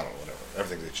 I don't know, whatever.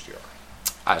 Everything's HDR.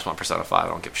 I just want Persona 5. I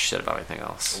don't give a shit about anything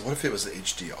else. What if it was the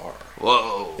HDR?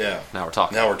 Whoa. Yeah. Now we're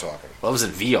talking. What was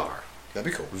it, VR? That'd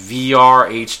be cool.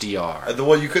 VR HDR.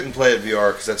 Well, you couldn't play it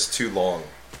VR because that's too long.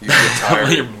 You get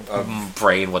tired. Your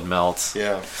brain would melt.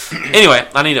 Yeah. Anyway,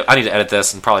 I need to edit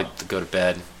this and probably go to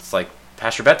bed. It's like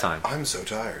past your bedtime. I'm so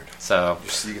tired. So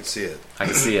Just so you can see it. I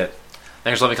can see it.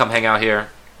 Thanks for letting me come hang out here.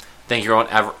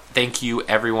 Thank you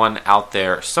everyone out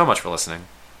there so much for listening.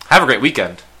 Have a great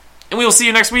weekend, and we will see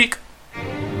you next week.